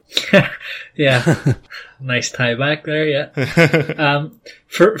 days. Yeah. Nice tie back there, yeah.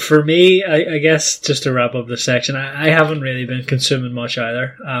 For me, I guess, just to wrap up this section, I haven't really been consuming much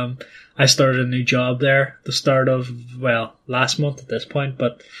either. I started a new job there at the start of, last month at this point,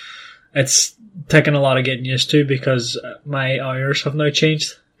 but it's taken a lot of getting used to because my hours have now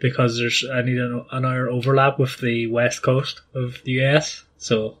changed, because I need an hour overlap with the west coast of the US.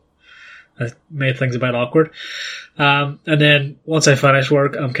 So It made things a bit awkward. And then once I finish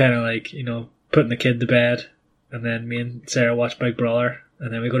work, I'm kind of like, putting the kid to bed, and then me and Sarah watch Big Brother,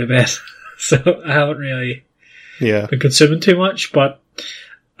 and then we go to bed. So I haven't really been consuming too much, but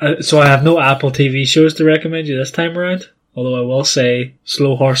so I have no Apple TV shows to recommend you this time around. Although I will say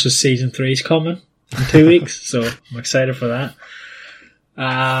Slow Horses Season 3 is coming in 2 weeks, so I'm excited for that.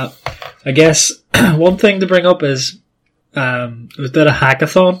 I guess one thing to bring up is we did a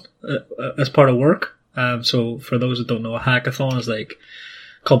hackathon as part of work. So for those that don't know, a hackathon is like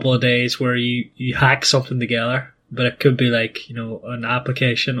a couple of days where you hack something together, but it could be like, an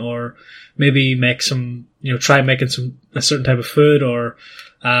application, or maybe make some, try making a certain type of food, or,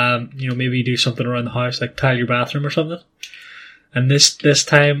 maybe do something around the house, like tile your bathroom or something. And this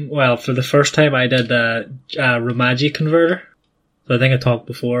time, well, for the first time I did a Romaji converter. So I think I talked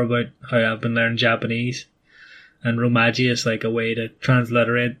before about how I've been learning Japanese, and Romaji is like a way to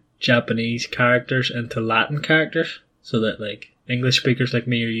transliterate Japanese characters into Latin characters, so that like English speakers like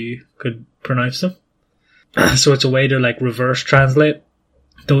me or you could pronounce them. So it's a way to like reverse translate.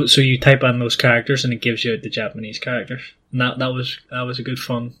 So you type in those characters and it gives you the Japanese characters. And that was a good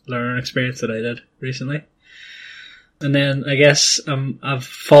fun learning experience that I did recently. And then I guess I've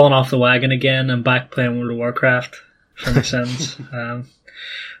fallen off the wagon again. I'm back playing World of Warcraft for my sins. The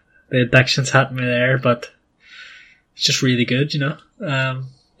addiction's had me there, but it's just really good,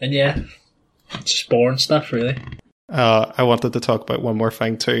 and yeah, it's just boring stuff, really. I wanted to talk about one more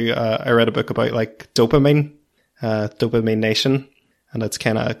thing too. I read a book about like dopamine, Dopamine Nation, and it's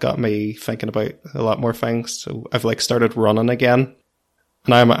kind of got me thinking about a lot more things. So I've like started running again,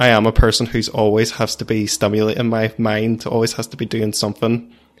 and I am a person who's always has to be stimulating my mind, always has to be doing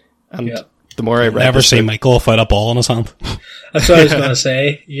something. And the more I read, never see Michael without a ball in his hand. That's what I was going to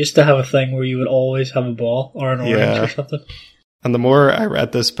say. You used to have a thing where you would always have a ball or an orange or something. And the more I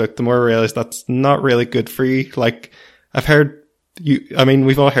read this book, the more I realized that's not really good for you. Like, I've heard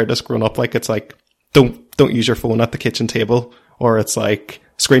we've all heard this growing up. Like, it's like, don't use your phone at the kitchen table, or it's like,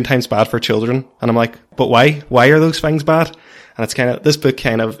 screen time's bad for children. And I'm like, but why? Why are those things bad? And it's this book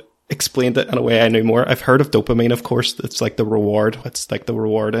kind of explained it in a way I knew more. I've heard of dopamine, of course. It's like the reward. It's like the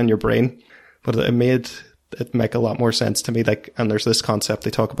reward in your brain. But it made it make a lot more sense to me. Like, and there's this concept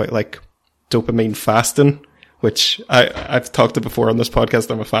they talk about, like dopamine fasting, which I've talked to before on this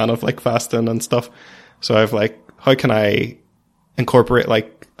podcast. I'm a fan of like fasting and stuff. So I've like, how can I incorporate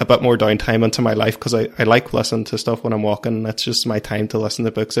like a bit more downtime into my life? Cause I like listening to stuff when I'm walking. That's just my time to listen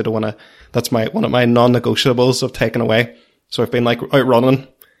to books. I don't want to, that's one of my non-negotiables of taking away. So I've been like out running,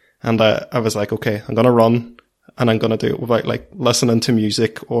 and I was like, okay, I'm going to run, and I'm going to do it without like listening to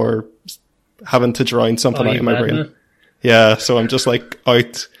music or having to drown something out of my brain. Man. Yeah. So I'm just like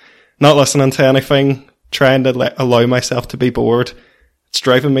out, not listening to anything, trying to allow myself to be bored. It's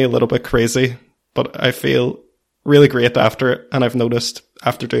driving me a little bit crazy, but I feel really great after it. And I've noticed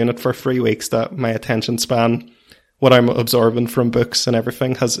after doing it for 3 weeks that my attention span, what I'm absorbing from books and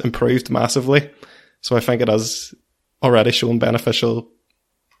everything, has improved massively. So I think it has already shown beneficial,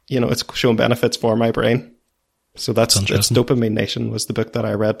 it's shown benefits for my brain. So it's Dopamine Nation was the book that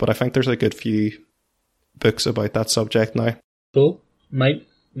I read, but I think there's a good few books about that subject now. Cool. Might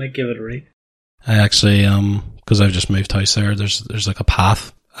give it a read. I actually, because I've just moved house there, there's like a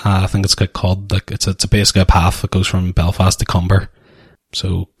path. I think it's called like it's basically a path that goes from Belfast to Cumber.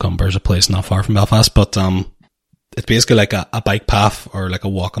 So Cumber's a place not far from Belfast, but it's basically like a bike path or like a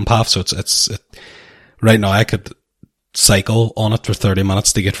walking path. So it's right now I could cycle on it for 30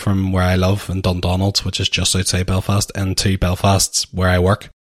 minutes to get from where I live in Dundonald's, which is just outside Belfast, into Belfast where I work.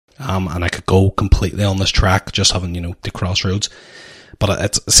 And I could go completely on this track, just having, the crossroads.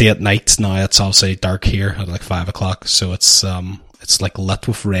 But see at night now, it's obviously dark here at like 5 o'clock. So it's like lit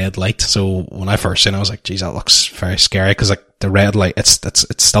with red light. So when I first seen it, I was like, geez, that looks very scary. Cause like the red light, it's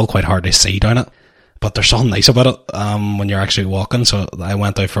still quite hard to see down it. But there's something nice about it, when you're actually walking. So I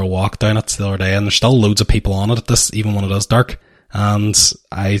went out for a walk down it the other day, and there's still loads of people on it even when it is dark. And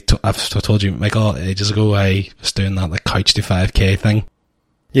I've told you, Michael, ages ago, I was doing that like couch to 5k thing.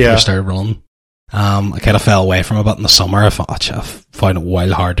 Yeah. I started running. I kind of fell away from it a bit in the summer. I found it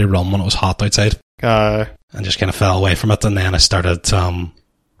wild hard to run when it was hot outside. And just kind of fell away from it. And then I started,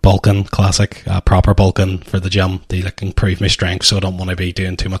 bulking, classic, proper bulking for the gym to like improve my strength. So I don't want to be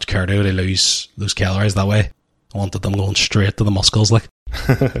doing too much cardio to lose calories that way. I wanted them going straight to the muscles, like.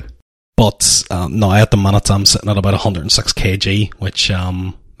 But now at the minute I'm sitting at about 106 kg, which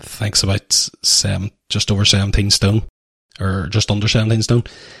I think's about just over 17 stone, or just under 17 stone.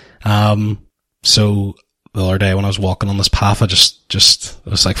 So the other day when I was walking on this path, I just it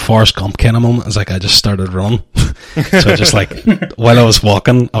was like Forrest Gump kind of moment. It's like I just started running. So I just like, while I was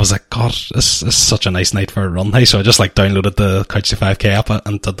walking, I was like, God, this is such a nice night for a run. Hey, so I just like downloaded the Couch to 5K app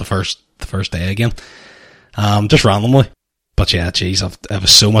and did the first day again. Just randomly. But yeah, geez, it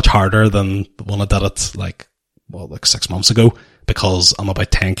was so much harder than when I did it like 6 months ago, because I'm about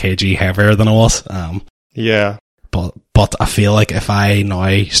 10 kg heavier than I was. Yeah. But I feel like if I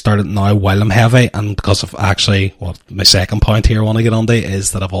now started now while I'm heavy, and because of actually my second point here I want to get onto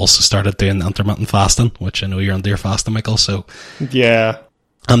is that I've also started doing intermittent fasting, which I know you're into your fasting, Michael. So yeah,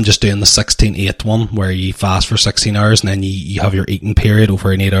 I'm just doing the 16-8 one where you fast for 16 hours and then you have your eating period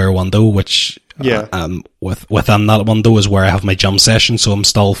over an 8-hour window, which within that window is where I have my gym session. So I'm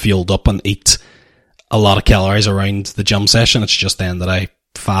still fueled up and eat a lot of calories around the gym session. It's just then that I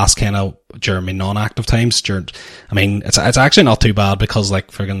fast kind of during my non-active times. It's actually not too bad, because like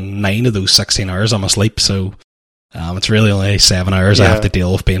friggin' 9 of those 16 hours I'm asleep, so it's really only 7 hours I have to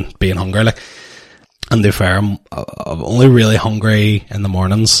deal with being hungry. Like, and to be fair, I'm only really hungry in the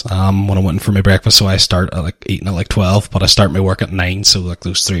mornings when I'm waiting for my breakfast, so I start at eating at 12, but I start my work at 9, so like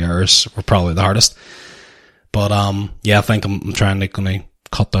those 3 hours were probably the hardest. But I think I'm trying to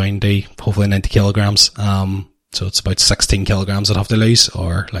cut down to hopefully 90 kilograms. So it's about 16 kilograms I'd have to lose,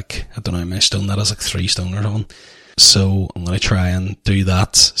 or I don't know how many stone that is, 3 stone or something. So I'm going to try and do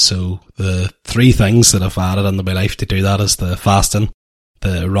that. So the 3 things that I've added into my life to do that is the fasting,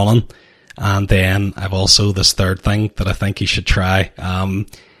 the running, and then I've also this third thing that I think you should try,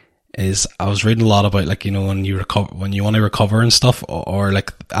 is I was reading a lot about when you want to recover and stuff, or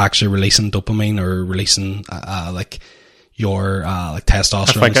actually releasing dopamine or releasing your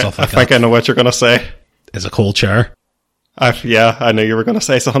testosterone and stuff like that. I think I know what you're going to say. Is a cold shower. I knew you were going to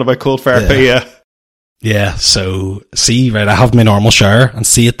say something about cold therapy, Yeah, so see, right, I have my normal shower, and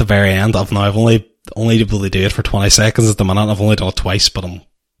see at the very end, I've only able to do it for 20 seconds at the minute. I've only done it twice, but I'm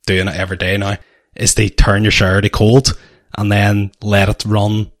doing it every day now, is they turn your shower to cold, and then let it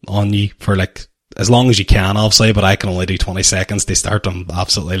run on you for as long as you can, obviously, but I can only do 20 seconds. They start, I'm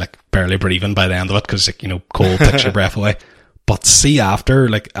absolutely barely breathing by the end of it, because cold takes your breath away. But see after,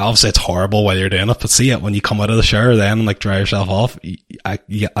 obviously it's horrible while you're doing it, but see it when you come out of the shower then and dry yourself off, I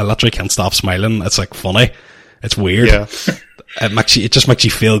literally can't stop smiling. It's funny. It's weird. Yeah. It just makes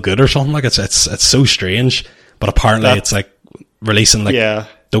you feel good or something. It's so strange. But apparently it's releasing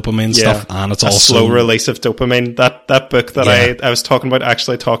dopamine stuff, and it's also slow release of dopamine. That book that I was talking about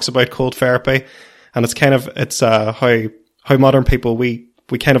actually talks about cold therapy, and it's how modern people we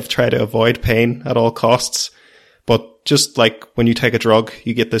kind of try to avoid pain at all costs. But just like when you take a drug,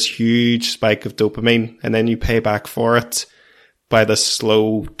 you get this huge spike of dopamine, and then you pay back for it by this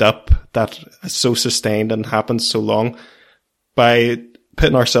slow dip that is so sustained and happens so long. By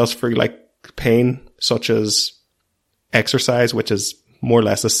putting ourselves through pain, such as exercise, which is more or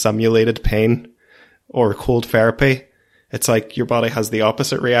less a simulated pain, or cold therapy, it's your body has the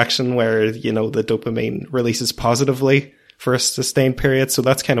opposite reaction where, the dopamine releases positively for a sustained period. So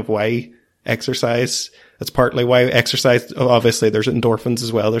that's kind of why exercise... It's partly why exercise, obviously there's endorphins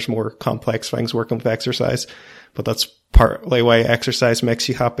as well. There's more complex things working with exercise, but that's partly why exercise makes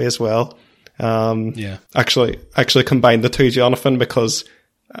you happy as well. Actually combine the two, Jonathan, because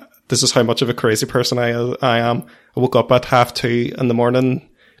this is how much of a crazy person I am. I woke up at 2:30 in the morning,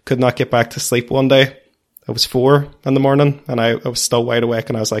 could not get back to sleep one day. It was 4 in the morning and I was still wide awake,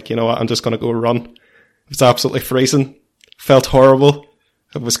 and I was like, you know what, I'm just going to go run. It was absolutely freezing. Felt horrible.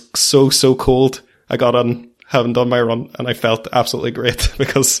 It was so cold. I got on, having done my run, and I felt absolutely great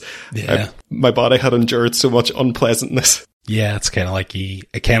because my body had endured so much unpleasantness. Yeah, it's kind of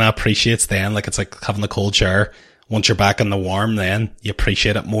it kind of appreciates then, it's like having the cold shower. Once you're back in the warm, then you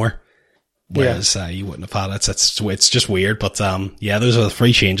appreciate it more. Whereas you wouldn't have had it. It's just weird, but those are the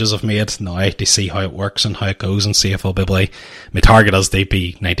 3 changes I've made now to see how it works and how it goes, and see if I'll be able to. My target is to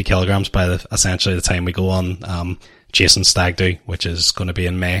be 90 kilograms by essentially the time we go on Jason's Stag Do, which is going to be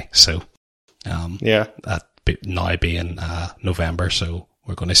in May. So. That now being November, so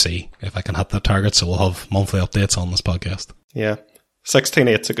we're going to see if I can hit that target. So we'll have monthly updates on this podcast.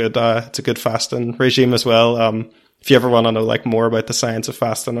 16-8's a good fasting regime as well. If you ever want to know more about the science of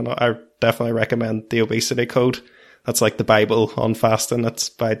fasting, I definitely recommend the Obesity Code. That's the Bible on fasting. It's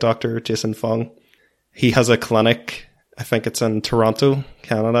by Dr. Jason Fung. He has a clinic, I think it's in Toronto,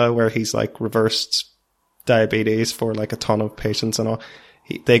 Canada, where he's reversed diabetes for a ton of patients and all.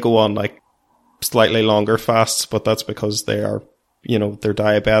 They go on slightly longer fasts, but that's because they are, they're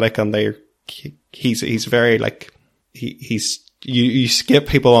diabetic, and he's very you skip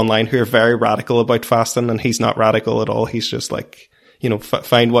people online who are very radical about fasting, and he's not radical at all. He's just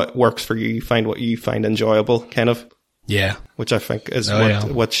find what works for you, find what you find enjoyable, kind of. Yeah. Which I think is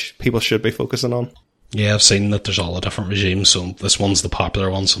what people should be focusing on. Yeah, I've seen that there's all the different regimes, so this one's the popular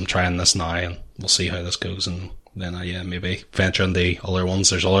one, so I'm trying this now, and we'll see how this goes, and then maybe venture into the other ones.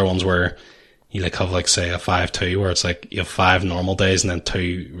 There's other ones where you like have, like, say, a 5-2, where it's like you have 5 normal days and then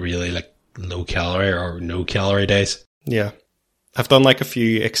 2 really like low calorie or no calorie days. Yeah. I've done like a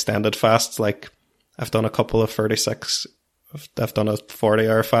few extended fasts, like I've done a couple of 36, I've done a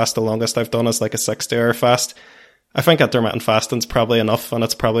 40-hour fast. The longest I've done is like a 60-hour fast. I think intermittent fasting's probably enough, and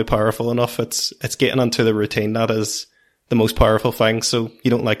it's probably powerful enough. It's getting into the routine that is the most powerful thing, so you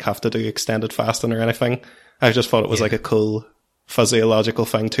don't like have to do extended fasting or anything. I just thought it was like a cool physiological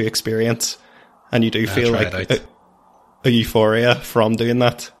thing to experience, and you do feel like a euphoria from doing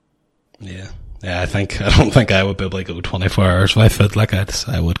that. Yeah. Yeah, I don't think I would be able to go 24 hours with food like that.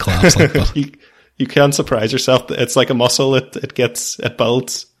 I would collapse like that. You can surprise yourself. It's like a muscle. It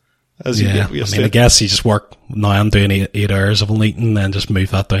builds as you get used to it. I guess you just work. Now I'm doing 8 hours of eating, then just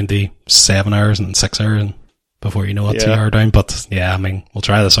move that down to 7 hours and 6 hours, and before you know it, 2 hour down. But yeah, we'll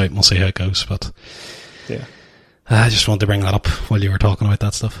try this out and we'll see how it goes. But yeah, I just wanted to bring that up while you were talking about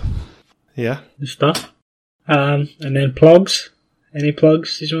that stuff. Yeah, good stuff. And then plugs. Any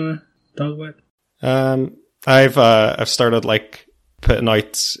plugs you want to talk about? I've started like putting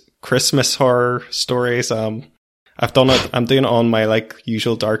out Christmas horror stories. I've done it. I'm doing it on my like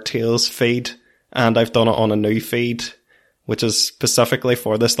usual Dark Tales feed, and I've done it on a new feed, which is specifically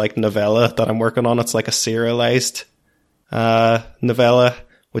for this like novella that I'm working on. It's like a serialized novella,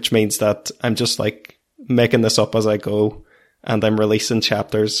 which means that I'm just like making this up as I go, and I'm releasing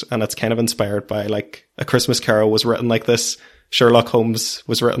chapters, and it's kind of inspired by like A Christmas Carol was written like this, Sherlock Holmes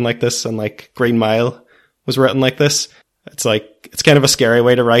was written like this, and like Green Mile was written like this. It's like, it's kind of a scary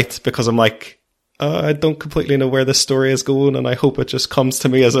way to write, because I'm like, I don't completely know where this story is going, and I hope it just comes to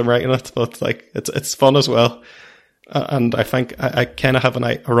me as I'm writing it, but like, it's fun as well. And I think I kind of have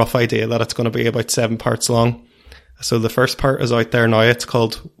a rough idea that it's going to be about 7 parts long. So the first part is out there now. It's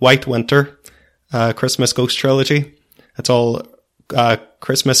called White Winter, Christmas Ghost Trilogy. It's all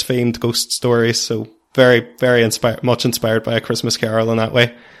Christmas themed ghost stories, so very, very much inspired by A Christmas Carol in that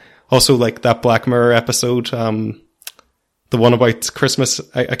way. Also, like that Black Mirror episode, the one about Christmas,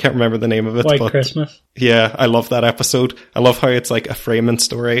 I can't remember the name of it. White Christmas. Yeah, I love that episode. I love how it's like a framing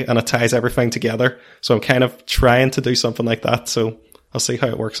story and it ties everything together. So I'm kind of trying to do something like that. So I'll see how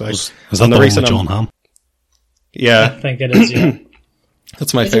it works out. Is that the one with John Hamm? Yeah. I think it is, yeah.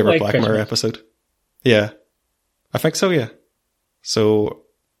 That's my favourite Black Mirror episode. Yeah. I think so, yeah. So,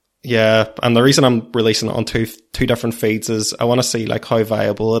 yeah, and the reason I'm releasing it on two different feeds is I want to see like how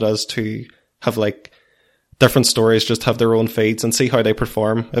viable it is to have like different stories just have their own feeds and see how they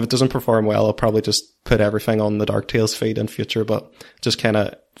perform. If it doesn't perform well, I'll probably just put everything on the Dark Tales feed in future, but just kind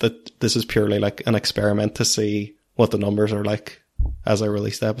of that this is purely like an experiment to see what the numbers are like as I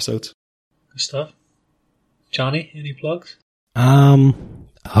release the episodes. Good stuff. Johnny, any plugs?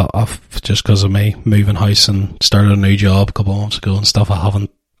 I've just because of me moving house and started a new job a couple of months ago and stuff, I haven't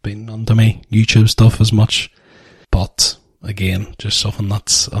been onto my YouTube stuff as much, but again, just something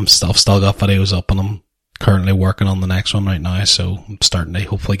that's I've still got videos up, and I'm currently working on the next one right now, so I'm starting to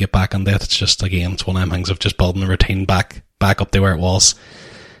hopefully get back into it. It's just, again, it's one of them things of just building the routine back up to where it was.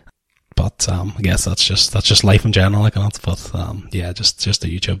 But I guess that's just life in general, like that. But yeah, just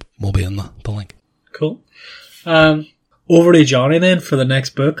the YouTube will be in the link. Cool. Over to Johnny then for the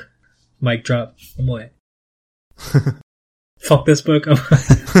next book. Mic drop. I'm away. Fuck this book.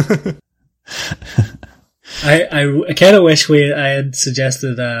 I kind of wish I had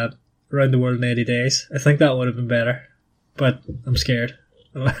suggested Around the World in 80 Days. I think that would have been better, but I'm scared.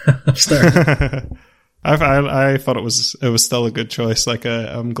 I'm starting. I thought it was still a good choice. Like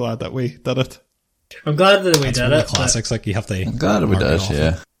I'm glad that we did it. I'm glad that we did it. Classics, like you have to. I'm glad that we did it.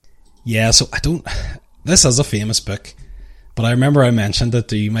 Yeah. Yeah. So I don't. This is a famous book, but I remember I mentioned it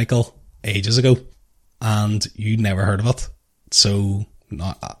to you, Michael, ages ago, and you never heard of it. So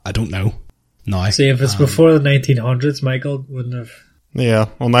no, I don't know. No. See, if it's before the 1900s, Michael wouldn't have. Yeah,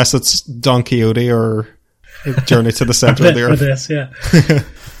 unless it's Don Quixote or Journey to the Centre of the Earth. This, yeah.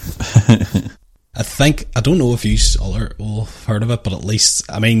 I don't know if you all have heard of it, but at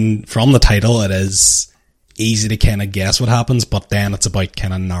least, I mean, from the title, it is easy to kind of guess what happens, but then it's about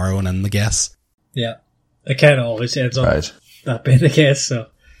kind of narrowing in the guess. Yeah. It kind of always ends on that being the case, so.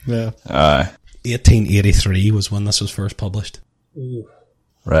 Yeah. 1883 was when this was first published. Ooh.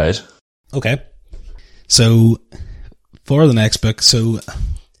 Right. Okay. So, for the next book, so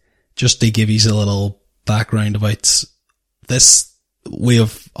just to give you a little background about this, we're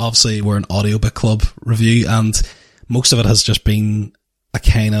an audiobook club review, and most of it has just been a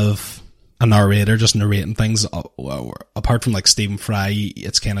kind of a narrator just narrating things. Apart from like Stephen Fry,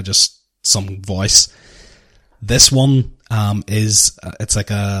 it's kind of just some voice. This one it is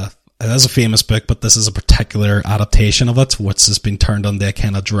a famous book, but this is a particular adaptation of it, which has been turned into a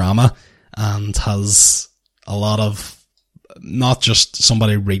kind of drama and has a lot of, not just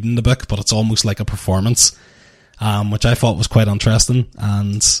somebody reading the book, but it's almost like a performance, which I thought was quite interesting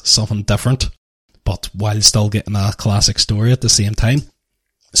and something different, but while still getting a classic story at the same time.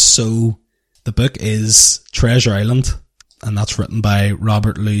 So the book is Treasure Island, and that's written by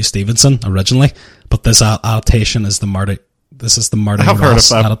Robert Louis Stevenson originally, but this adaptation is the Marty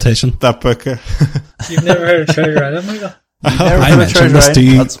Ross adaptation. That book. You've never heard of Treasure Island, Michael? I mentioned this to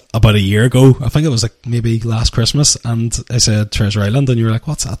you about a year ago. I think it was like maybe last Christmas, and I said Treasure Island, and you were like,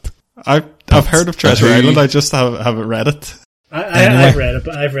 "What's that?" I've heard of Treasure Island. I just haven't read it. I've read it,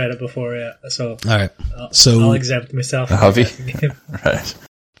 but I've read it before, yeah. So all right, I'll exempt myself. Have you? Right.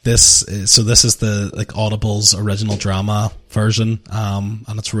 This is the like Audible's original drama version,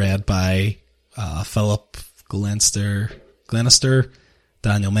 and it's read by Philip Glenister,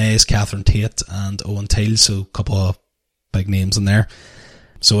 Daniel Mays, Catherine Tate, and Owen Teale. So a couple of big names in there.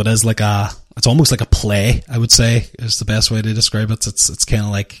 So it is it's almost like a play, I would say, is the best way to describe it. It's kind of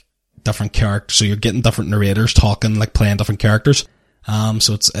like different characters. So you're getting different narrators talking, like playing different characters.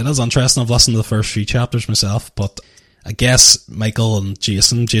 So it is interesting. I've listened to the first few chapters myself, but I guess Michael and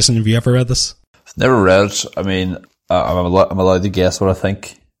Jason, have you ever read this? Never read it. I mean, I'm allowed to guess what I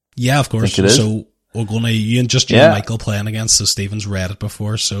think. Yeah, of course. Think it is. So we're going to, you and Michael playing against, so Stephen's read it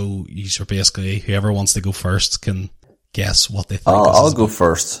before, so you are basically, whoever wants to go first can guess what they think. I'll go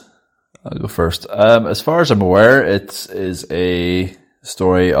first. As far as I'm aware, it is a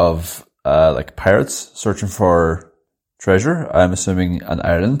story of like pirates searching for treasure. I'm assuming an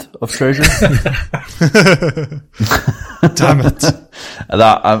island of treasure. Damn it! And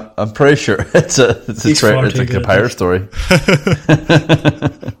I'm pretty sure it's like a pirate story.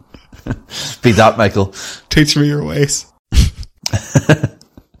 Be that, Michael. Teach me your ways.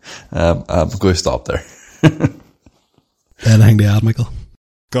 I'm going to stop there. Anything to add, Michael?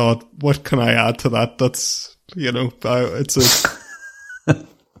 God, what can I add to that? That's, it's a...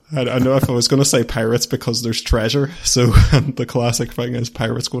 I know if I was going to say pirates because there's treasure, so the classic thing is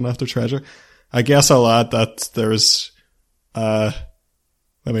pirates going after treasure. I guess I'll add that there's... let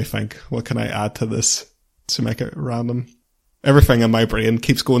me think. What can I add to this to make it random? Everything in my brain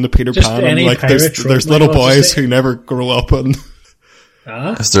keeps going to Peter just Pan. And like there's little boys who never grow up and...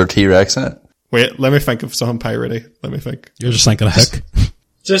 Is there a T-Rex in it? Wait, let me think of something piratey. Let me think. You're just thinking of Hook.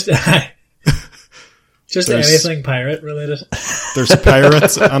 Just anything pirate related. There's a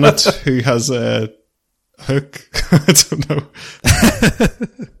pirate on it who has a hook. I don't know.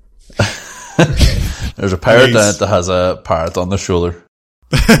 There's a pirate in it that has a parrot on the shoulder.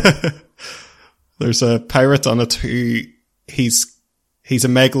 There's a pirate on it who he's a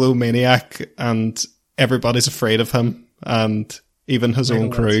megalomaniac and everybody's afraid of him and even his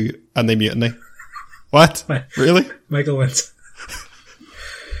own crew and they mutiny. What? Really? Michael wins.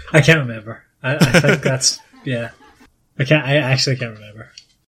 I can't remember. I think that's, yeah. I actually can't remember.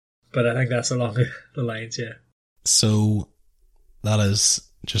 But I think that's along the lines, yeah. So, that is,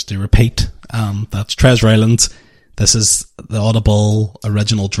 just to repeat, that's Treasure Island. This is the Audible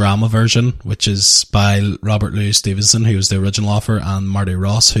original drama version, which is by Robert Louis Stevenson, who was the original author, and Marty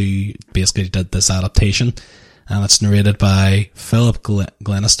Ross, who basically did this adaptation. And it's narrated by Philip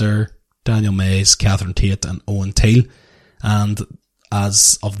Glenister, Daniel Mays, Catherine Tate, and Owen Teale. And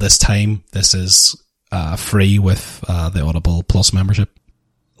as of this time, this is free with the Audible Plus membership.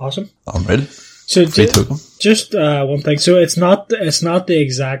 Awesome. All right. So just one thing. So it's not the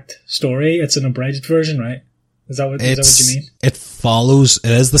exact story. It's an abridged version, right? Is that what you mean? It follows.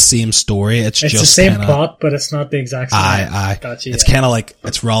 It is the same story. It's just the same plot, but it's not the exact same. Gotcha, it's kind of like,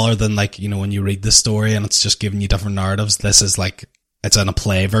 it's rather than like, when you read the story and it's just giving you different narratives. This is like, it's in a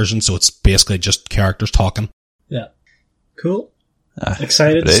play version, so it's basically just characters talking. Yeah. Cool.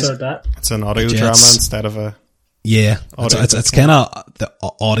 Excited to start that. It's an audio drama instead of a... Yeah. It's kind of, the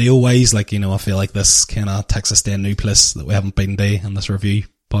audio wise, like, I feel like this kind of takes us to a new place that we haven't been to in this review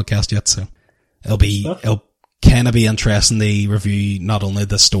podcast yet, so it'll kind of be interesting to review not only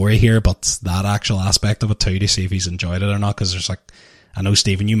the story here, but that actual aspect of it too, to see if he's enjoyed it or not, because there's like, I know,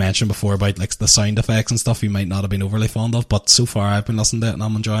 Stephen, you mentioned before about like the sound effects and stuff you might not have been overly fond of, but so far I've been listening to it and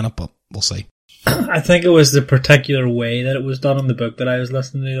I'm enjoying it, but we'll see. I think it was the particular way that it was done in the book that I was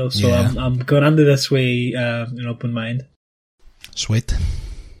listening to, though, so yeah. I'm going into this way an open mind. Sweet.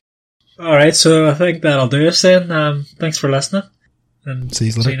 Alright, so I think that'll do us then. Thanks for listening, and see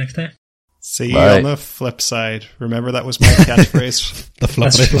you next time. See you Bye. on the flip side. Remember, that was my catchphrase. The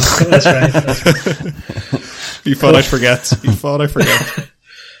flippity. That's right. You thought I'd forget. You thought I forget.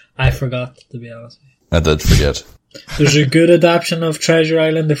 I forgot, to be honest. I did forget. There's a good adaptation of Treasure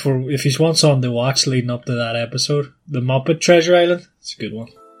Island if you want something to watch leading up to that episode. The Muppet Treasure Island. It's a good one.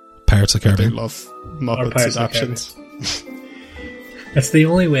 Pirates of the I Caribbean. love Or Muppets Pirates of the adaptions. It's the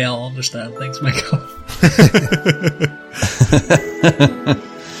only way I'll understand things, Michael.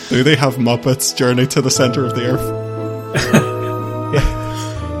 Do they have Muppets Journey to the Center of the Earth?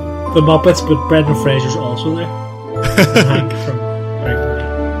 The Muppets, but Brendan Fraser's also there. And Hank from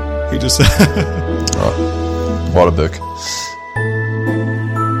Frank. He just Oh, what a book.